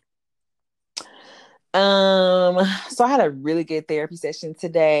 So I had a really good therapy session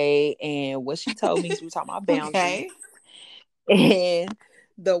today, and what she told me, we were talking about boundaries. Okay. And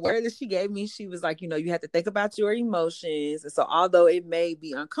the word that she gave me, she was like, you have to think about your emotions. And so although it may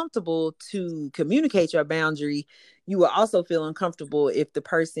be uncomfortable to communicate your boundary, you will also feel uncomfortable if the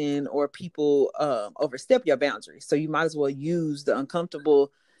person or people overstep your boundary. So you might as well use the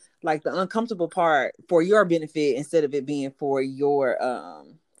uncomfortable part for your benefit instead of it being for your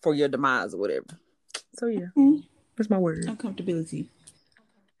demise or whatever. So yeah, that's my word. Uncomfortability.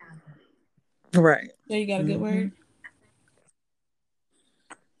 Right. So you got a good word?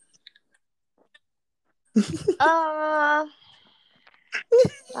 I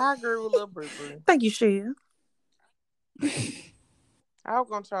agree with Lil Bree. Thank you, Shea. I was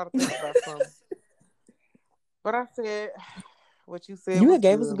gonna try to think about something, but I said what you said. You was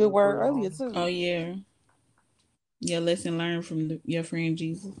gave good, us a good word earlier on. too. Oh yeah, your lesson learned from your friend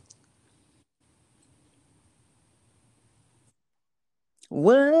Jesus.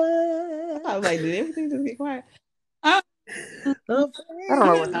 What? I was like, did everything just get quiet? I don't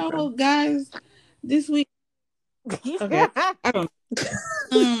know what know, guys. This week, okay, I don't.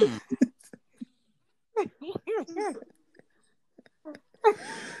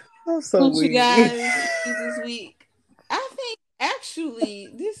 I'm so What weird. you guys this week? I think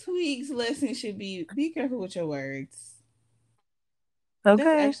actually this week's lesson should be careful with your words. Okay.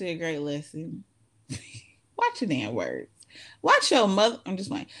 That's actually a great lesson. Watch your damn words. Watch your mother. I'm just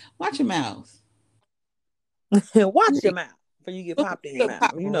playing. Watch your mouth. Watch your mouth before you get popped in your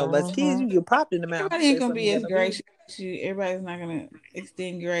mouth. You know, as kids, you get popped in the mouth. Everybody ain't gonna be as gracious as you. Everybody's not gonna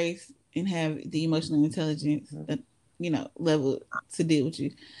extend grace and have the emotional intelligence, level to deal with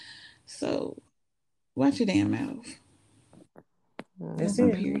you. So, watch your damn mouth. That's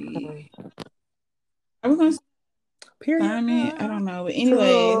my period. Are we gonna period? I don't know, but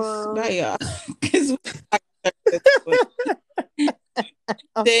anyways, bye y'all. Because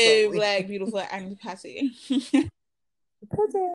the black beautiful Agnes Patsy.